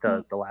repeat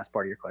the last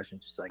part of your question?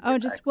 Just so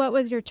what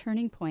was your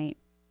turning point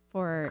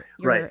for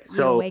your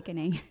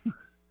awakening?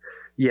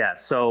 Yeah.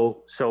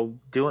 So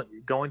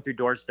going through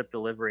doorstep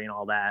delivery and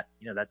all that,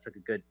 that took a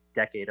good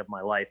decade of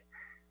my life.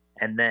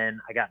 And then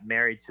I got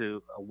married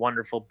to a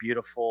wonderful,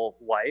 beautiful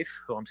wife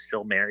who I'm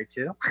still married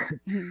to.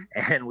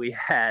 Mm-hmm. And we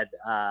had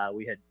a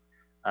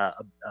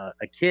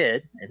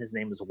kid, and his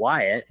name is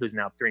Wyatt, who's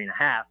now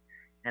 3.5.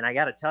 And I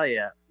got to tell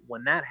you,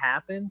 when that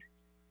happened,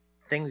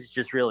 things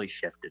just really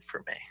shifted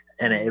for me.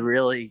 And it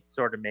really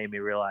sort of made me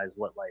realize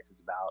what life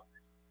is about.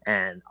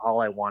 And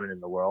all I wanted in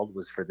the world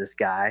was for this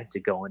guy to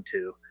go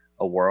into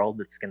a world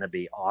that's going to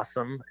be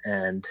awesome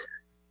and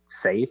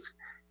safe.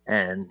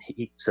 And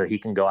so he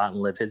can go out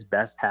and live his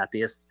best,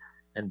 happiest,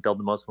 and build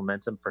the most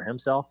momentum for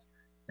himself.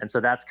 And so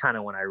that's kind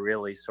of when I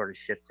really sort of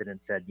shifted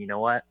and said, you know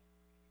what,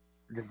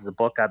 this is a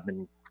book I've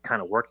been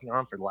kind of working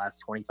on for the last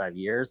 25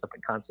 years. I've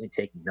been constantly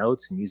taking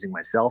notes and using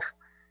myself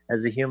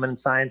as a human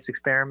science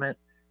experiment.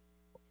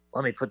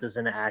 Let me put this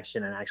into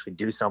action and actually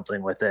do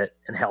something with it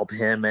and help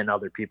him and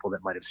other people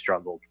that might have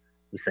struggled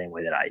the same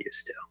way that I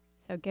used to.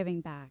 So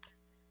giving back.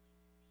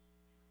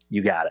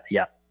 You got it.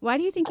 Yeah. Why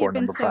do you think Core you've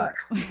been number so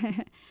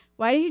 5.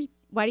 Why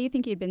do you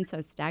think you'd been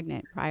so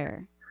stagnant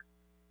prior?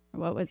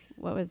 What was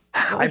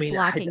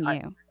blocking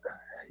you?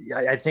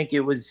 I think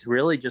it was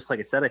really just like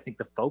I said. I think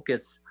the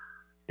focus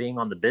being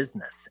on the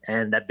business,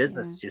 and that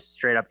business just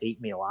straight up ate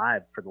me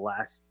alive for the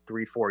last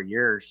 3-4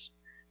 years.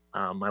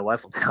 My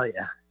wife will tell you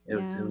it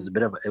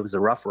was a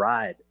rough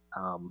ride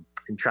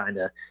in trying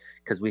to,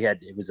 because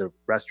it was a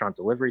restaurant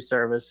delivery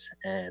service,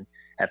 and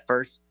at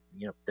first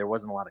there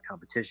wasn't a lot of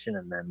competition,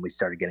 and then we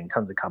started getting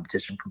tons of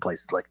competition from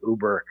places like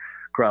Uber,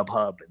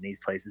 Grubhub, and these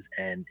places,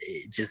 and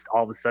it just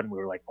all of a sudden we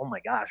were like, oh my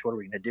gosh, what are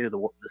we going to do?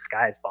 The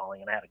sky is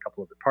falling. And I had a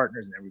couple of the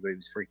partners, and everybody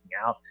was freaking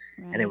out.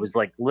 Right. And it was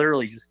like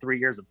literally just 3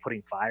 years of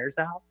putting fires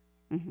out.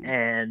 Mm-hmm.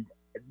 And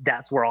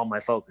that's where all my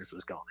focus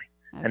was going.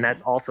 Okay. And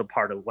that's also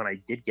part of when I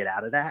did get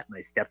out of that and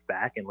I stepped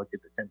back and looked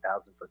at the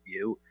 10,000 foot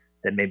view,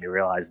 that made me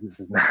realize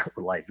this is not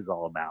what life is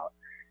all about.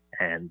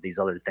 And these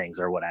other things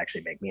are what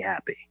actually make me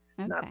happy,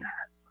 not that.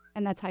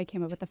 And that's how you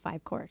came up with the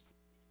 5 course.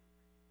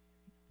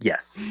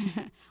 Yes.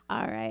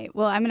 All right.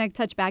 Well, I'm going to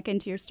touch back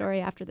into your story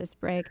after this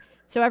break.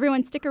 So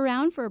everyone stick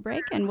around for a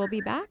break, and we'll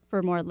be back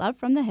for more Love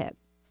from the Hip.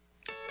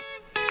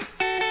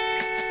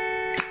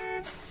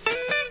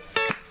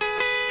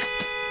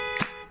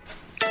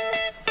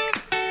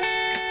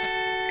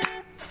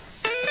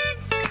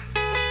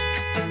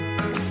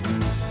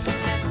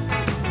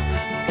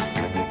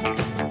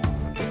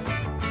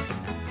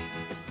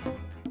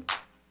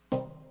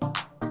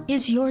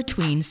 Is your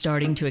tween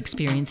starting to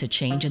experience a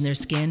change in their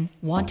skin?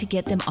 Want to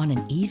get them on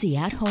an easy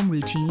at-home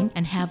routine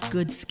and have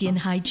good skin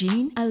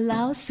hygiene?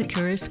 Allow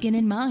Sakura Skin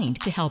in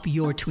Mind to help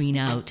your tween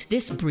out.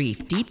 This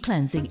brief, deep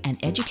cleansing and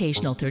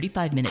educational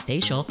 35-minute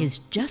facial is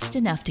just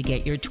enough to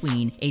get your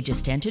tween,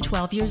 ages 10 to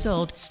 12 years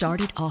old,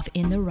 started off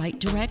in the right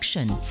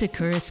direction.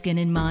 Sakura Skin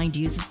in Mind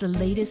uses the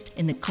latest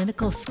in the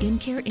clinical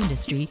skincare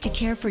industry to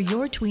care for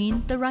your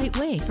tween the right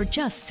way for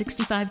just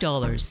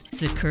 $65.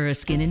 Sakura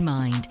Skin in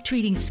Mind,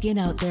 treating skin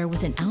out there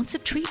with an ounce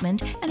of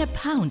treatment and a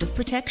pound of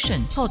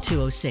protection. Call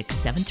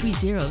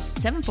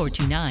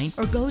 206-730-7429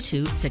 or go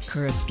to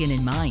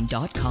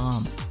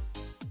sakuraskininmind.com.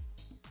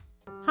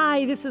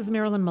 Hi, this is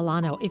Marilyn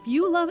Milano. If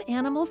you love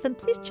animals, then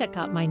please check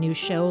out my new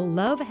show,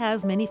 Love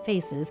Has Many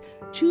Faces,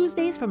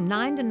 Tuesdays from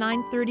 9 to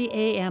 9:30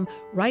 a.m.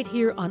 right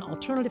here on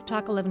Alternative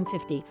Talk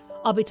 1150.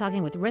 I'll be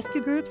talking with rescue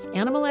groups,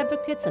 animal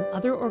advocates, and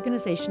other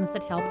organizations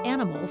that help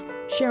animals,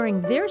 sharing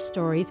their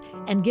stories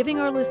and giving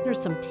our listeners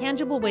some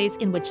tangible ways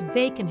in which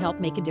they can help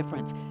make a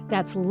difference.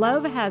 That's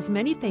Love Has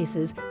Many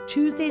Faces,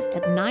 Tuesdays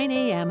at 9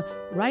 a.m.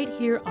 right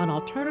here on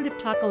Alternative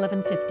Talk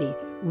 1150.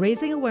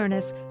 Raising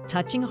awareness,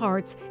 touching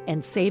hearts,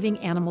 and saving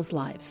animals'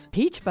 lives.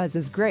 Peach fuzz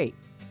is great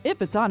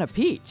if it's on a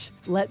peach.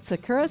 Let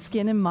Sakura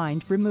Skin in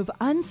Mind remove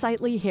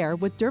unsightly hair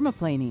with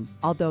dermaplaning.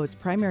 Although its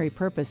primary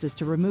purpose is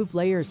to remove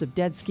layers of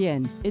dead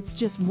skin, it's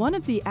just one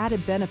of the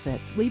added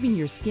benefits, leaving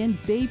your skin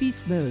baby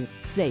smooth,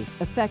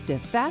 safe,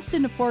 effective, fast,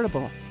 and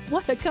affordable.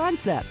 What a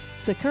concept!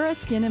 Sakura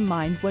Skin in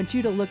Mind wants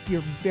you to look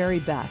your very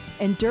best,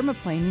 and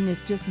dermaplaning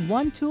is just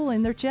one tool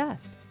in their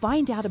chest.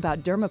 Find out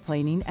about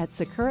dermaplaning at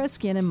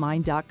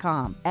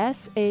sakuraskininmind.com.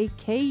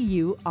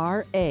 SAKURA,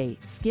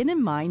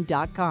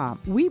 skininmind.com.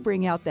 We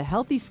bring out the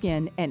healthy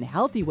skin and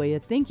healthy way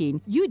of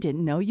thinking you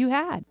didn't know you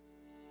had.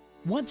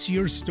 What's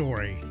your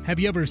story? Have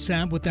you ever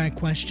sat with that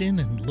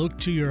question and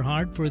looked to your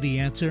heart for the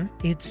answer?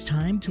 It's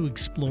time to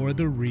explore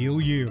the real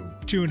you.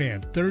 Tune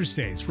in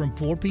Thursdays from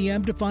 4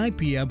 p.m. to 5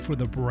 p.m. for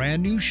the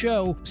brand new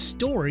show,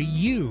 Story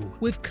You,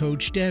 with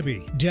Coach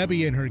Debbie.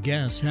 Debbie and her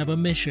guests have a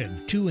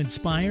mission to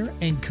inspire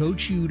and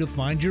coach you to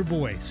find your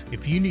voice.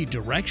 If you need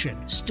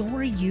direction,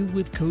 Story You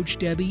with Coach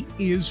Debbie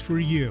is for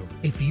you.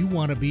 If you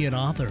want to be an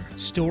author,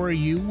 Story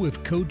You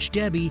with Coach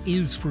Debbie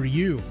is for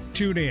you.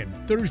 Tune in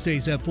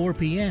Thursdays at 4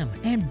 p.m.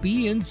 and be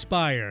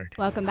inspired.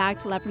 Welcome back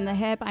to Love from the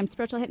Hip. I'm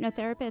spiritual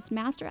hypnotherapist,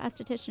 master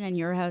esthetician, and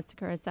your host,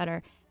 Sakura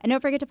Sutter. And don't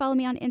forget to follow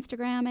me on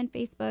Instagram and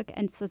Facebook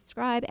and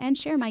subscribe and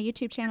share my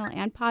YouTube channel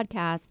and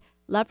podcast,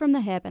 Love from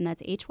the Hip, and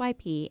that's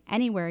HYP,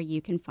 anywhere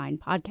you can find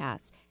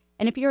podcasts.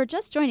 And if you're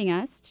just joining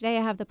us, today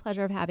I have the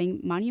pleasure of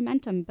having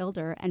Monumentum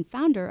builder and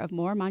founder of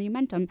More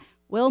Monumentum,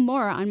 Will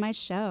Moore, on my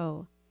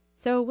show.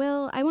 So,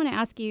 Will, I want to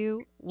ask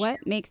you,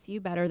 what makes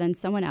you better than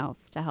someone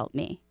else to help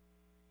me?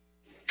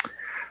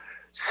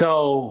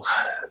 So,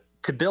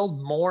 to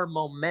build more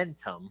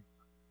momentum,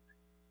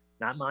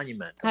 not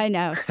monumentum. I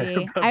know,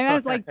 see? I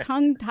was like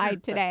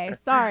tongue-tied today.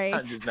 Sorry.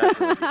 I'm just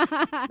messing with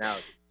you. No,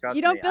 trust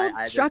you don't me, build there's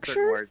certain structures,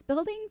 words-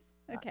 buildings?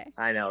 Okay.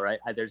 I know, right?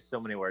 There's so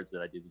many words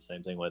that I do the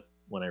same thing with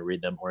when I read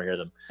them or hear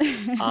them.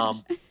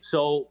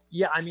 So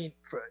yeah, I mean,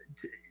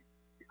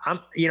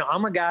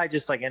 I'm a guy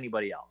just like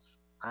anybody else.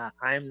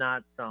 I am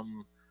not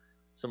some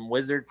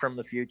wizard from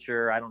the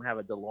future. I don't have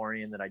a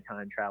DeLorean that I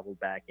time travel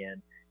back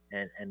in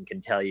and can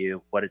tell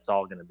you what it's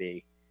all going to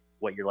be,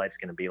 what your life's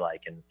going to be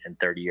like in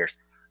 30 years.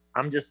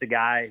 I'm just a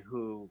guy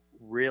who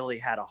really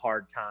had a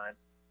hard time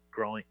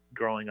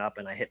growing up,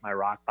 and I hit my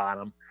rock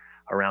bottom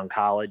around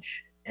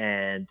college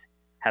and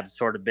have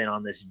sort of been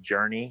on this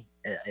journey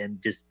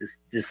and just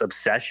this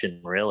obsession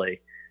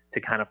really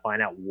to kind of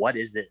find out what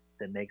is it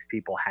that makes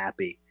people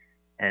happy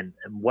and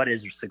what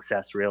is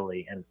success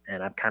really.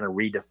 And I've kind of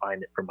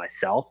redefined it for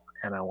myself,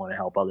 and I want to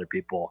help other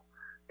people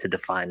to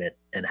define it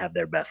and have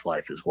their best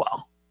life as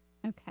well.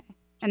 Okay.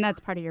 And that's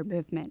part of your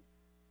movement.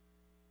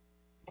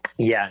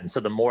 Yeah. And so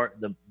the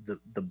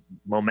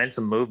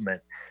momentum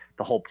movement,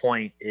 the whole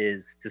point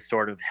is to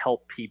sort of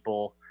help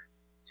people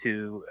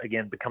to,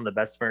 again, become the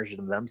best version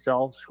of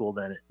themselves, who will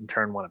then in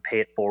turn want to pay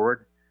it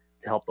forward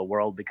to help the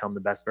world become the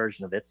best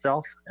version of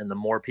itself. And the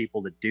more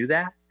people that do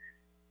that,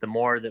 the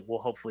more that we'll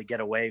hopefully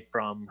get away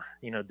from,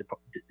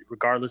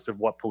 regardless of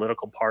what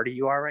political party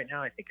you are right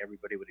now. I think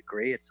everybody would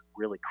agree it's a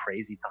really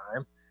crazy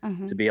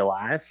time to be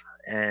alive.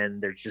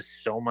 And there's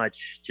just so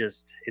much,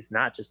 it's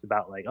not just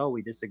about like, oh,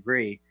 we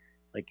disagree.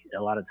 Like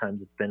a lot of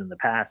times it's been in the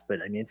past, but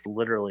I mean, it's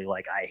literally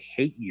like, I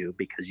hate you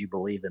because you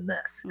believe in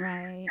this.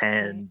 Right.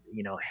 And,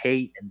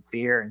 hate and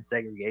fear and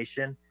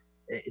segregation,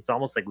 it's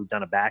almost like we've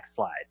done a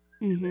backslide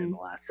in the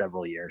last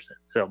several years. And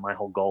so my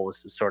whole goal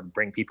is to sort of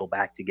bring people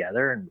back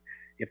together. And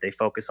if they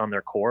focus on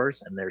their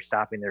cores and they're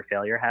stopping their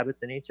failure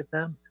habits in each of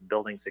them and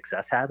building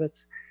success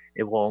habits,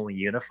 it will only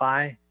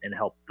unify and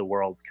help the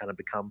world kind of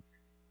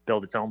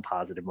build its own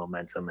positive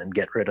momentum and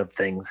get rid of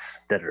things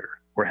that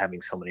we're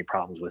having so many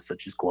problems with,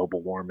 such as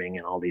global warming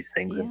and all these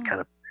things, and kind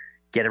of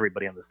get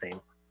everybody on the same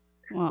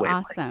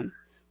wavelength. Awesome.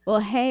 Well,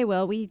 hey,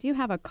 Will, we do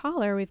have a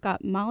caller. We've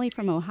got Molly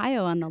from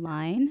Ohio on the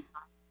line.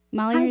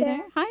 Molly, are you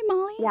there? Hi,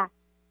 Molly. Yeah.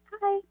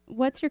 Hi.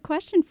 What's your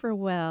question for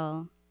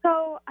Will?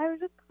 So I was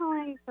just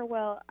calling for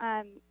Will.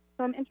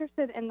 So I'm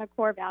interested in the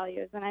core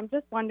values, and I'm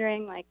just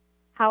wondering, like,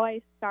 how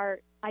I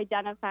start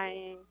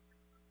identifying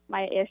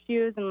my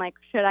issues, and like,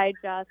 should I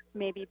just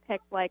maybe pick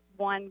like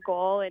one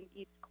goal in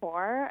each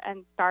core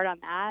and start on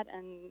that?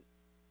 And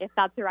if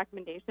that's a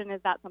recommendation, is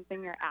that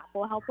something your app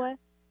will help with?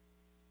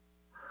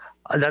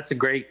 That's a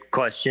great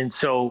question.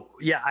 So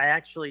yeah, I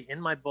actually, in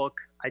my book,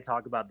 I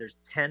talk about there's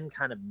 10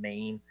 kind of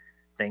main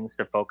things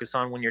to focus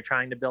on when you're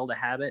trying to build a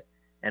habit.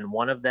 And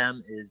one of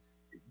them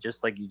is,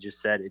 just like you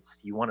just said,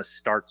 you want to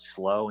start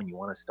slow and you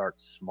want to start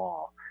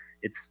small.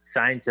 It's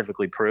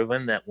scientifically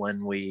proven that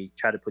when we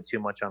try to put too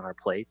much on our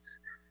plates,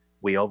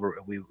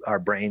 our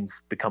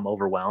brains become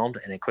overwhelmed,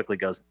 and it quickly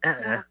goes,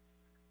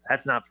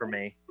 that's not for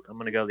me. I'm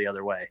going to go the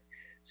other way.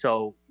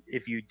 So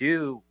if you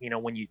do,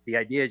 the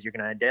idea is you're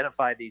going to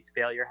identify these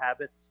failure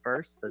habits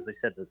first. As I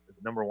said, the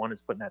number one is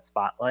putting that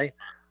spotlight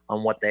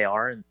on what they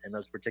are and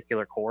those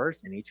particular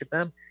cores in each of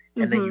them.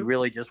 And then you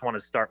really just want to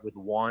start with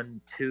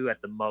 1, 2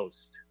 at the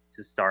most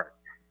to start,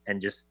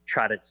 and just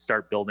try to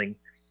start building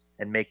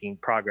and making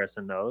progress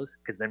in those.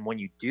 Because then when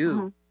you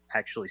do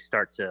actually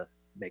start to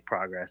make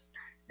progress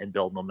and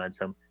build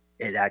momentum,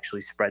 it actually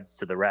spreads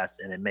to the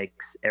rest, and it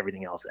makes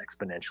everything else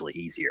exponentially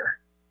easier.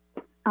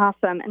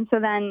 Awesome. And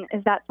so then,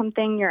 is that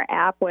something your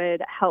app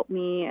would help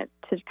me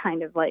to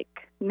kind of like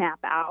map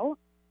out?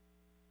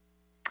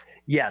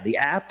 Yeah, the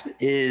app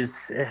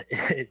is,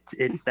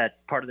 it's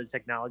that part of the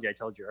technology I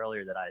told you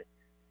earlier that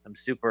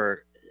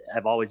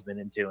I've always been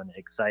into and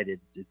excited.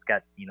 It's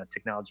got,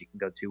 technology can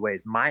go two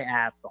ways. My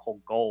app, the whole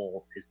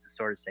goal is to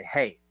sort of say,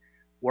 hey,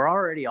 we're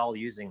already all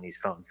using these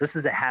phones. This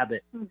is a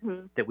habit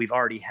that we've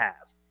already have.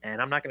 And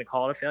I'm not going to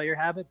call it a failure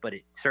habit, but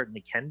it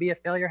certainly can be a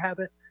failure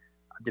habit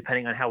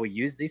depending on how we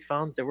use these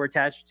phones that we're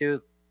attached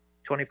to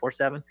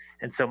 24/7.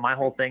 And so my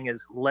whole thing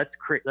is let's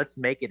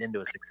make it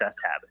into a success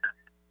habit.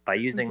 By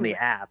using the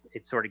app,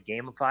 it sort of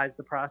gamifies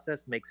the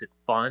process, makes it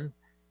fun,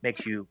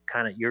 makes you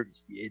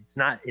it's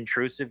not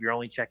intrusive. You're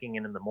only checking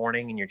in the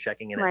morning and you're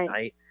checking in at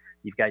night.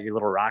 You've got your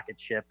little rocket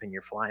ship and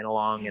you're flying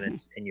along,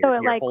 and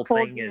your whole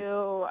thing is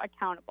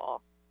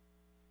accountable.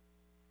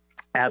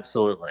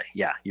 Absolutely.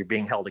 Yeah. You're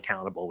being held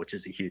accountable, which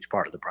is a huge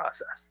part of the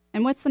process.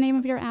 And what's the name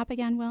of your app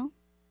again, Will?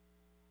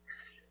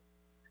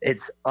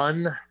 It's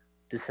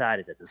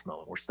undecided at this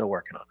moment. We're still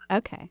working on it.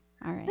 Okay.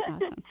 All right.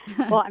 Awesome.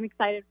 Well, I'm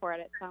excited for it.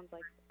 It sounds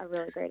like a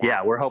really great app.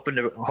 Yeah. We're hoping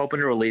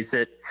to release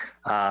it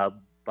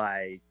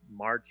by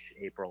March,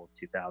 April of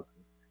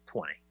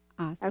 2020.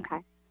 Awesome. Okay.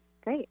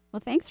 Great.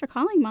 Well, thanks for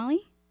calling,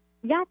 Molly.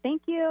 Yeah,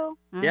 thank you.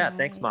 All Yeah, right.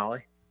 thanks,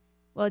 Molly.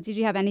 Well, did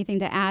you have anything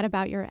to add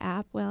about your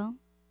app, Will?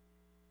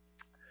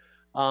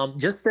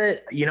 Just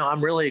that,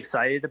 I'm really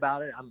excited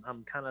about it.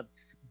 I'm kind of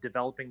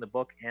developing the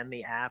book and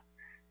the app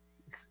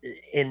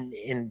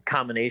in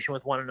combination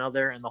with one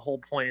another. And the whole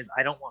point is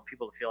I don't want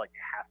people to feel like they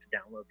have to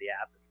download the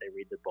app if they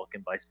read the book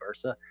and vice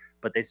versa,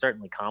 but they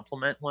certainly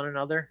complement one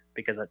another,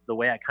 because the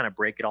way I kind of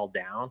break it all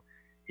down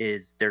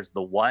is there's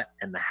the what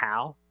and the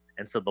how.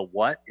 And so the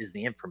what is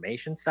the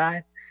information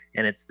side,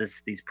 and it's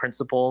these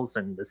principles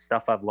and the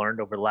stuff I've learned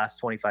over the last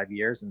 25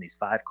 years and these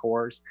 5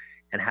 cores,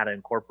 and how to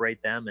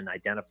incorporate them and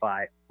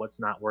identify what's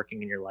not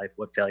working in your life,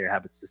 what failure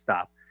habits to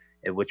stop,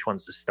 and which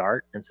ones to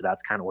start. And so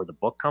that's kind of where the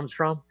book comes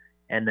from.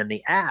 And then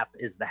the app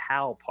is the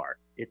how part.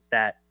 It's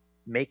that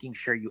making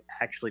sure you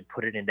actually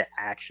put it into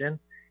action,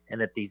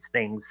 and that these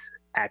things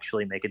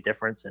actually make a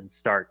difference and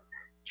start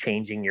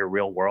changing your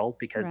real world.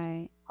 Because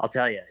I'll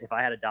tell you, if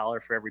I had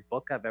 $1 for every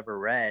book I've ever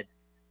read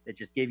that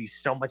just gave you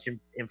so much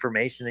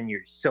information, and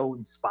you're so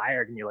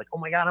inspired and you're like, oh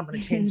my God, I'm going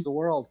to change the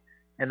world.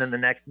 And then the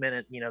next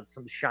minute,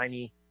 some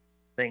shiny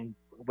thing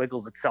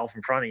wiggles itself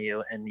in front of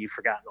you and you've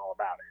forgotten all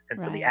about it. And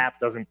so the app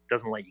doesn't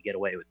let you get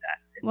away with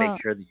that. It makes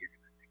sure that you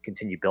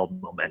continue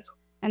building momentum.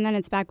 And then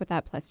it's back with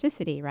that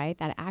plasticity, right?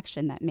 That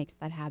action that makes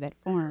that habit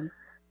form.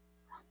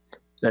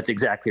 That's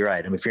exactly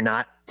right. I mean, if you're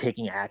not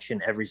taking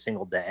action every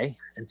single day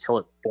until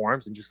it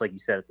forms, and just like you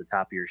said at the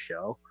top of your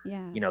show,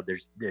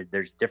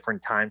 there's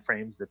different time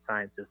frames that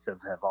scientists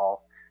have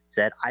all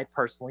said. I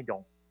personally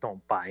don't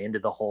buy into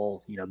the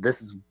whole,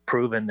 this is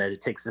proven that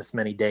it takes this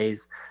many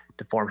days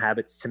to form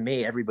habits. To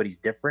me, everybody's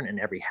different and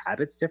every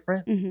habit's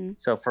different. Mm-hmm.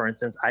 So for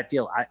instance, I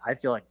feel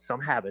like some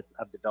habits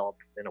I've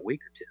developed in a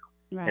week or two,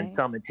 and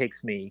some it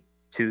takes me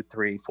 2,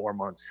 3, 4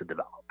 months to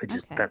develop. It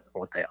just depends on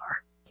what they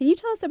are. Can you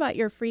tell us about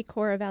your free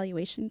core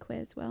evaluation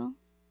quiz, Will?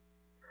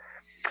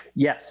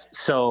 Yes.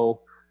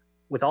 So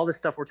with all this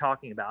stuff we're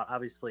talking about,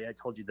 obviously I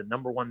told you the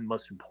number one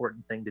most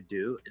important thing to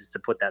do is to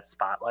put that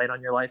spotlight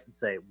on your life and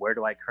say, where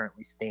do I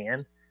currently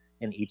stand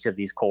in each of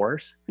these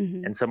cores?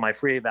 Mm-hmm. And so my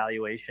free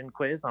evaluation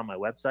quiz on my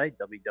website,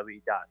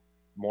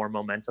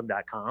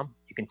 www.moremomentum.com,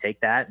 you can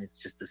take that. And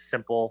it's just a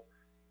simple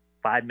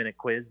 5-minute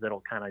quiz that'll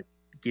kind of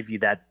give you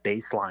that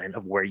baseline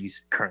of where you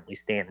currently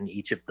stand in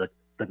each of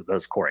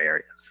those core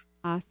areas.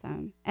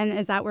 Awesome. And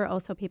is that where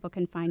also people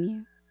can find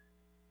you?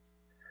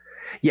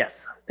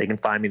 Yes, they can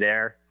find me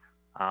there.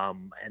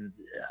 And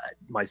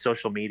my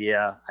social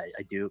media,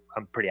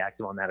 I'm pretty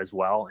active on that as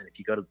well. And if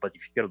you go to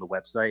the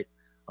website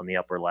on the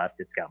upper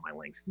left, it's got my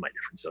links to my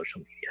different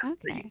social media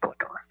that you can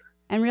click on.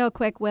 And real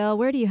quick, Will,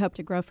 where do you hope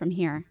to grow from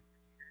here?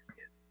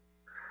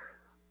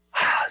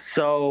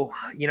 So,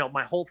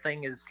 my whole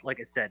thing is,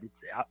 like I said,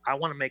 I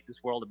want to make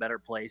this world a better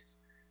place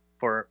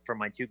for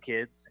my 2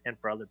 kids and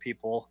for other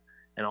people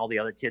and all the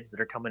other kids that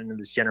are coming into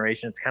this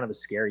generation. It's kind of a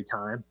scary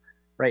time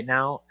right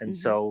now. And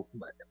so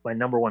my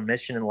number one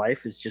mission in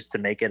life is just to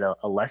make it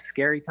a less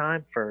scary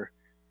time for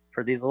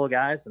these little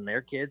guys and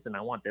their kids. And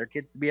I want their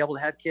kids to be able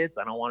to have kids.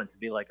 I don't want it to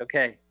be like,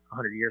 okay,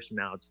 100 years from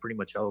now, it's pretty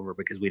much over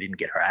because we didn't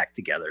get our act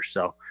together.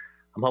 So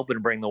I'm hoping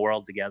to bring the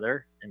world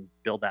together and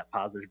build that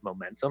positive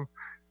momentum,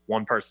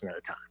 one person at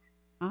a time.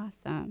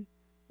 Awesome.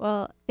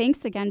 Well,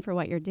 thanks again for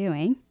what you're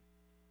doing.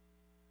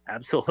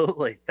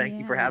 Absolutely. Thank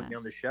you for having me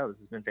on the show. This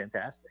has been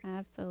fantastic.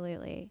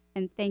 Absolutely.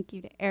 And thank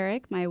you to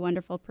Eric, my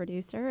wonderful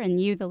producer,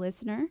 and you, the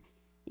listener.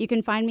 You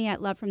can find me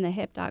at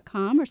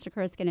lovefromthehip.com or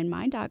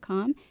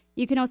sakuraskinandmind.com.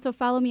 You can also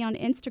follow me on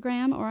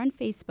Instagram or on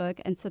Facebook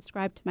and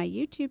subscribe to my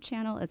YouTube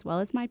channel as well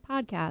as my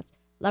podcast,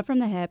 Love from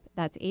the Hip,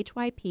 that's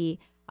HYP,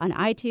 on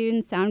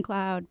iTunes,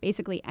 SoundCloud,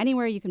 basically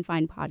anywhere you can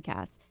find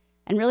podcasts.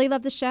 And really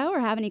love the show or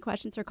have any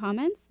questions or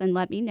comments, then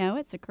let me know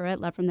at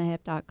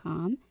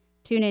sakura@lovefromthehip.com.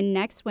 Tune in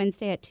next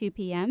Wednesday at 2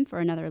 p.m. for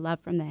another Love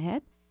from the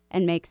Hip,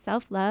 and make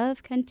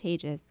self-love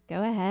contagious.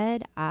 Go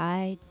ahead,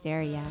 I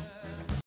dare ya.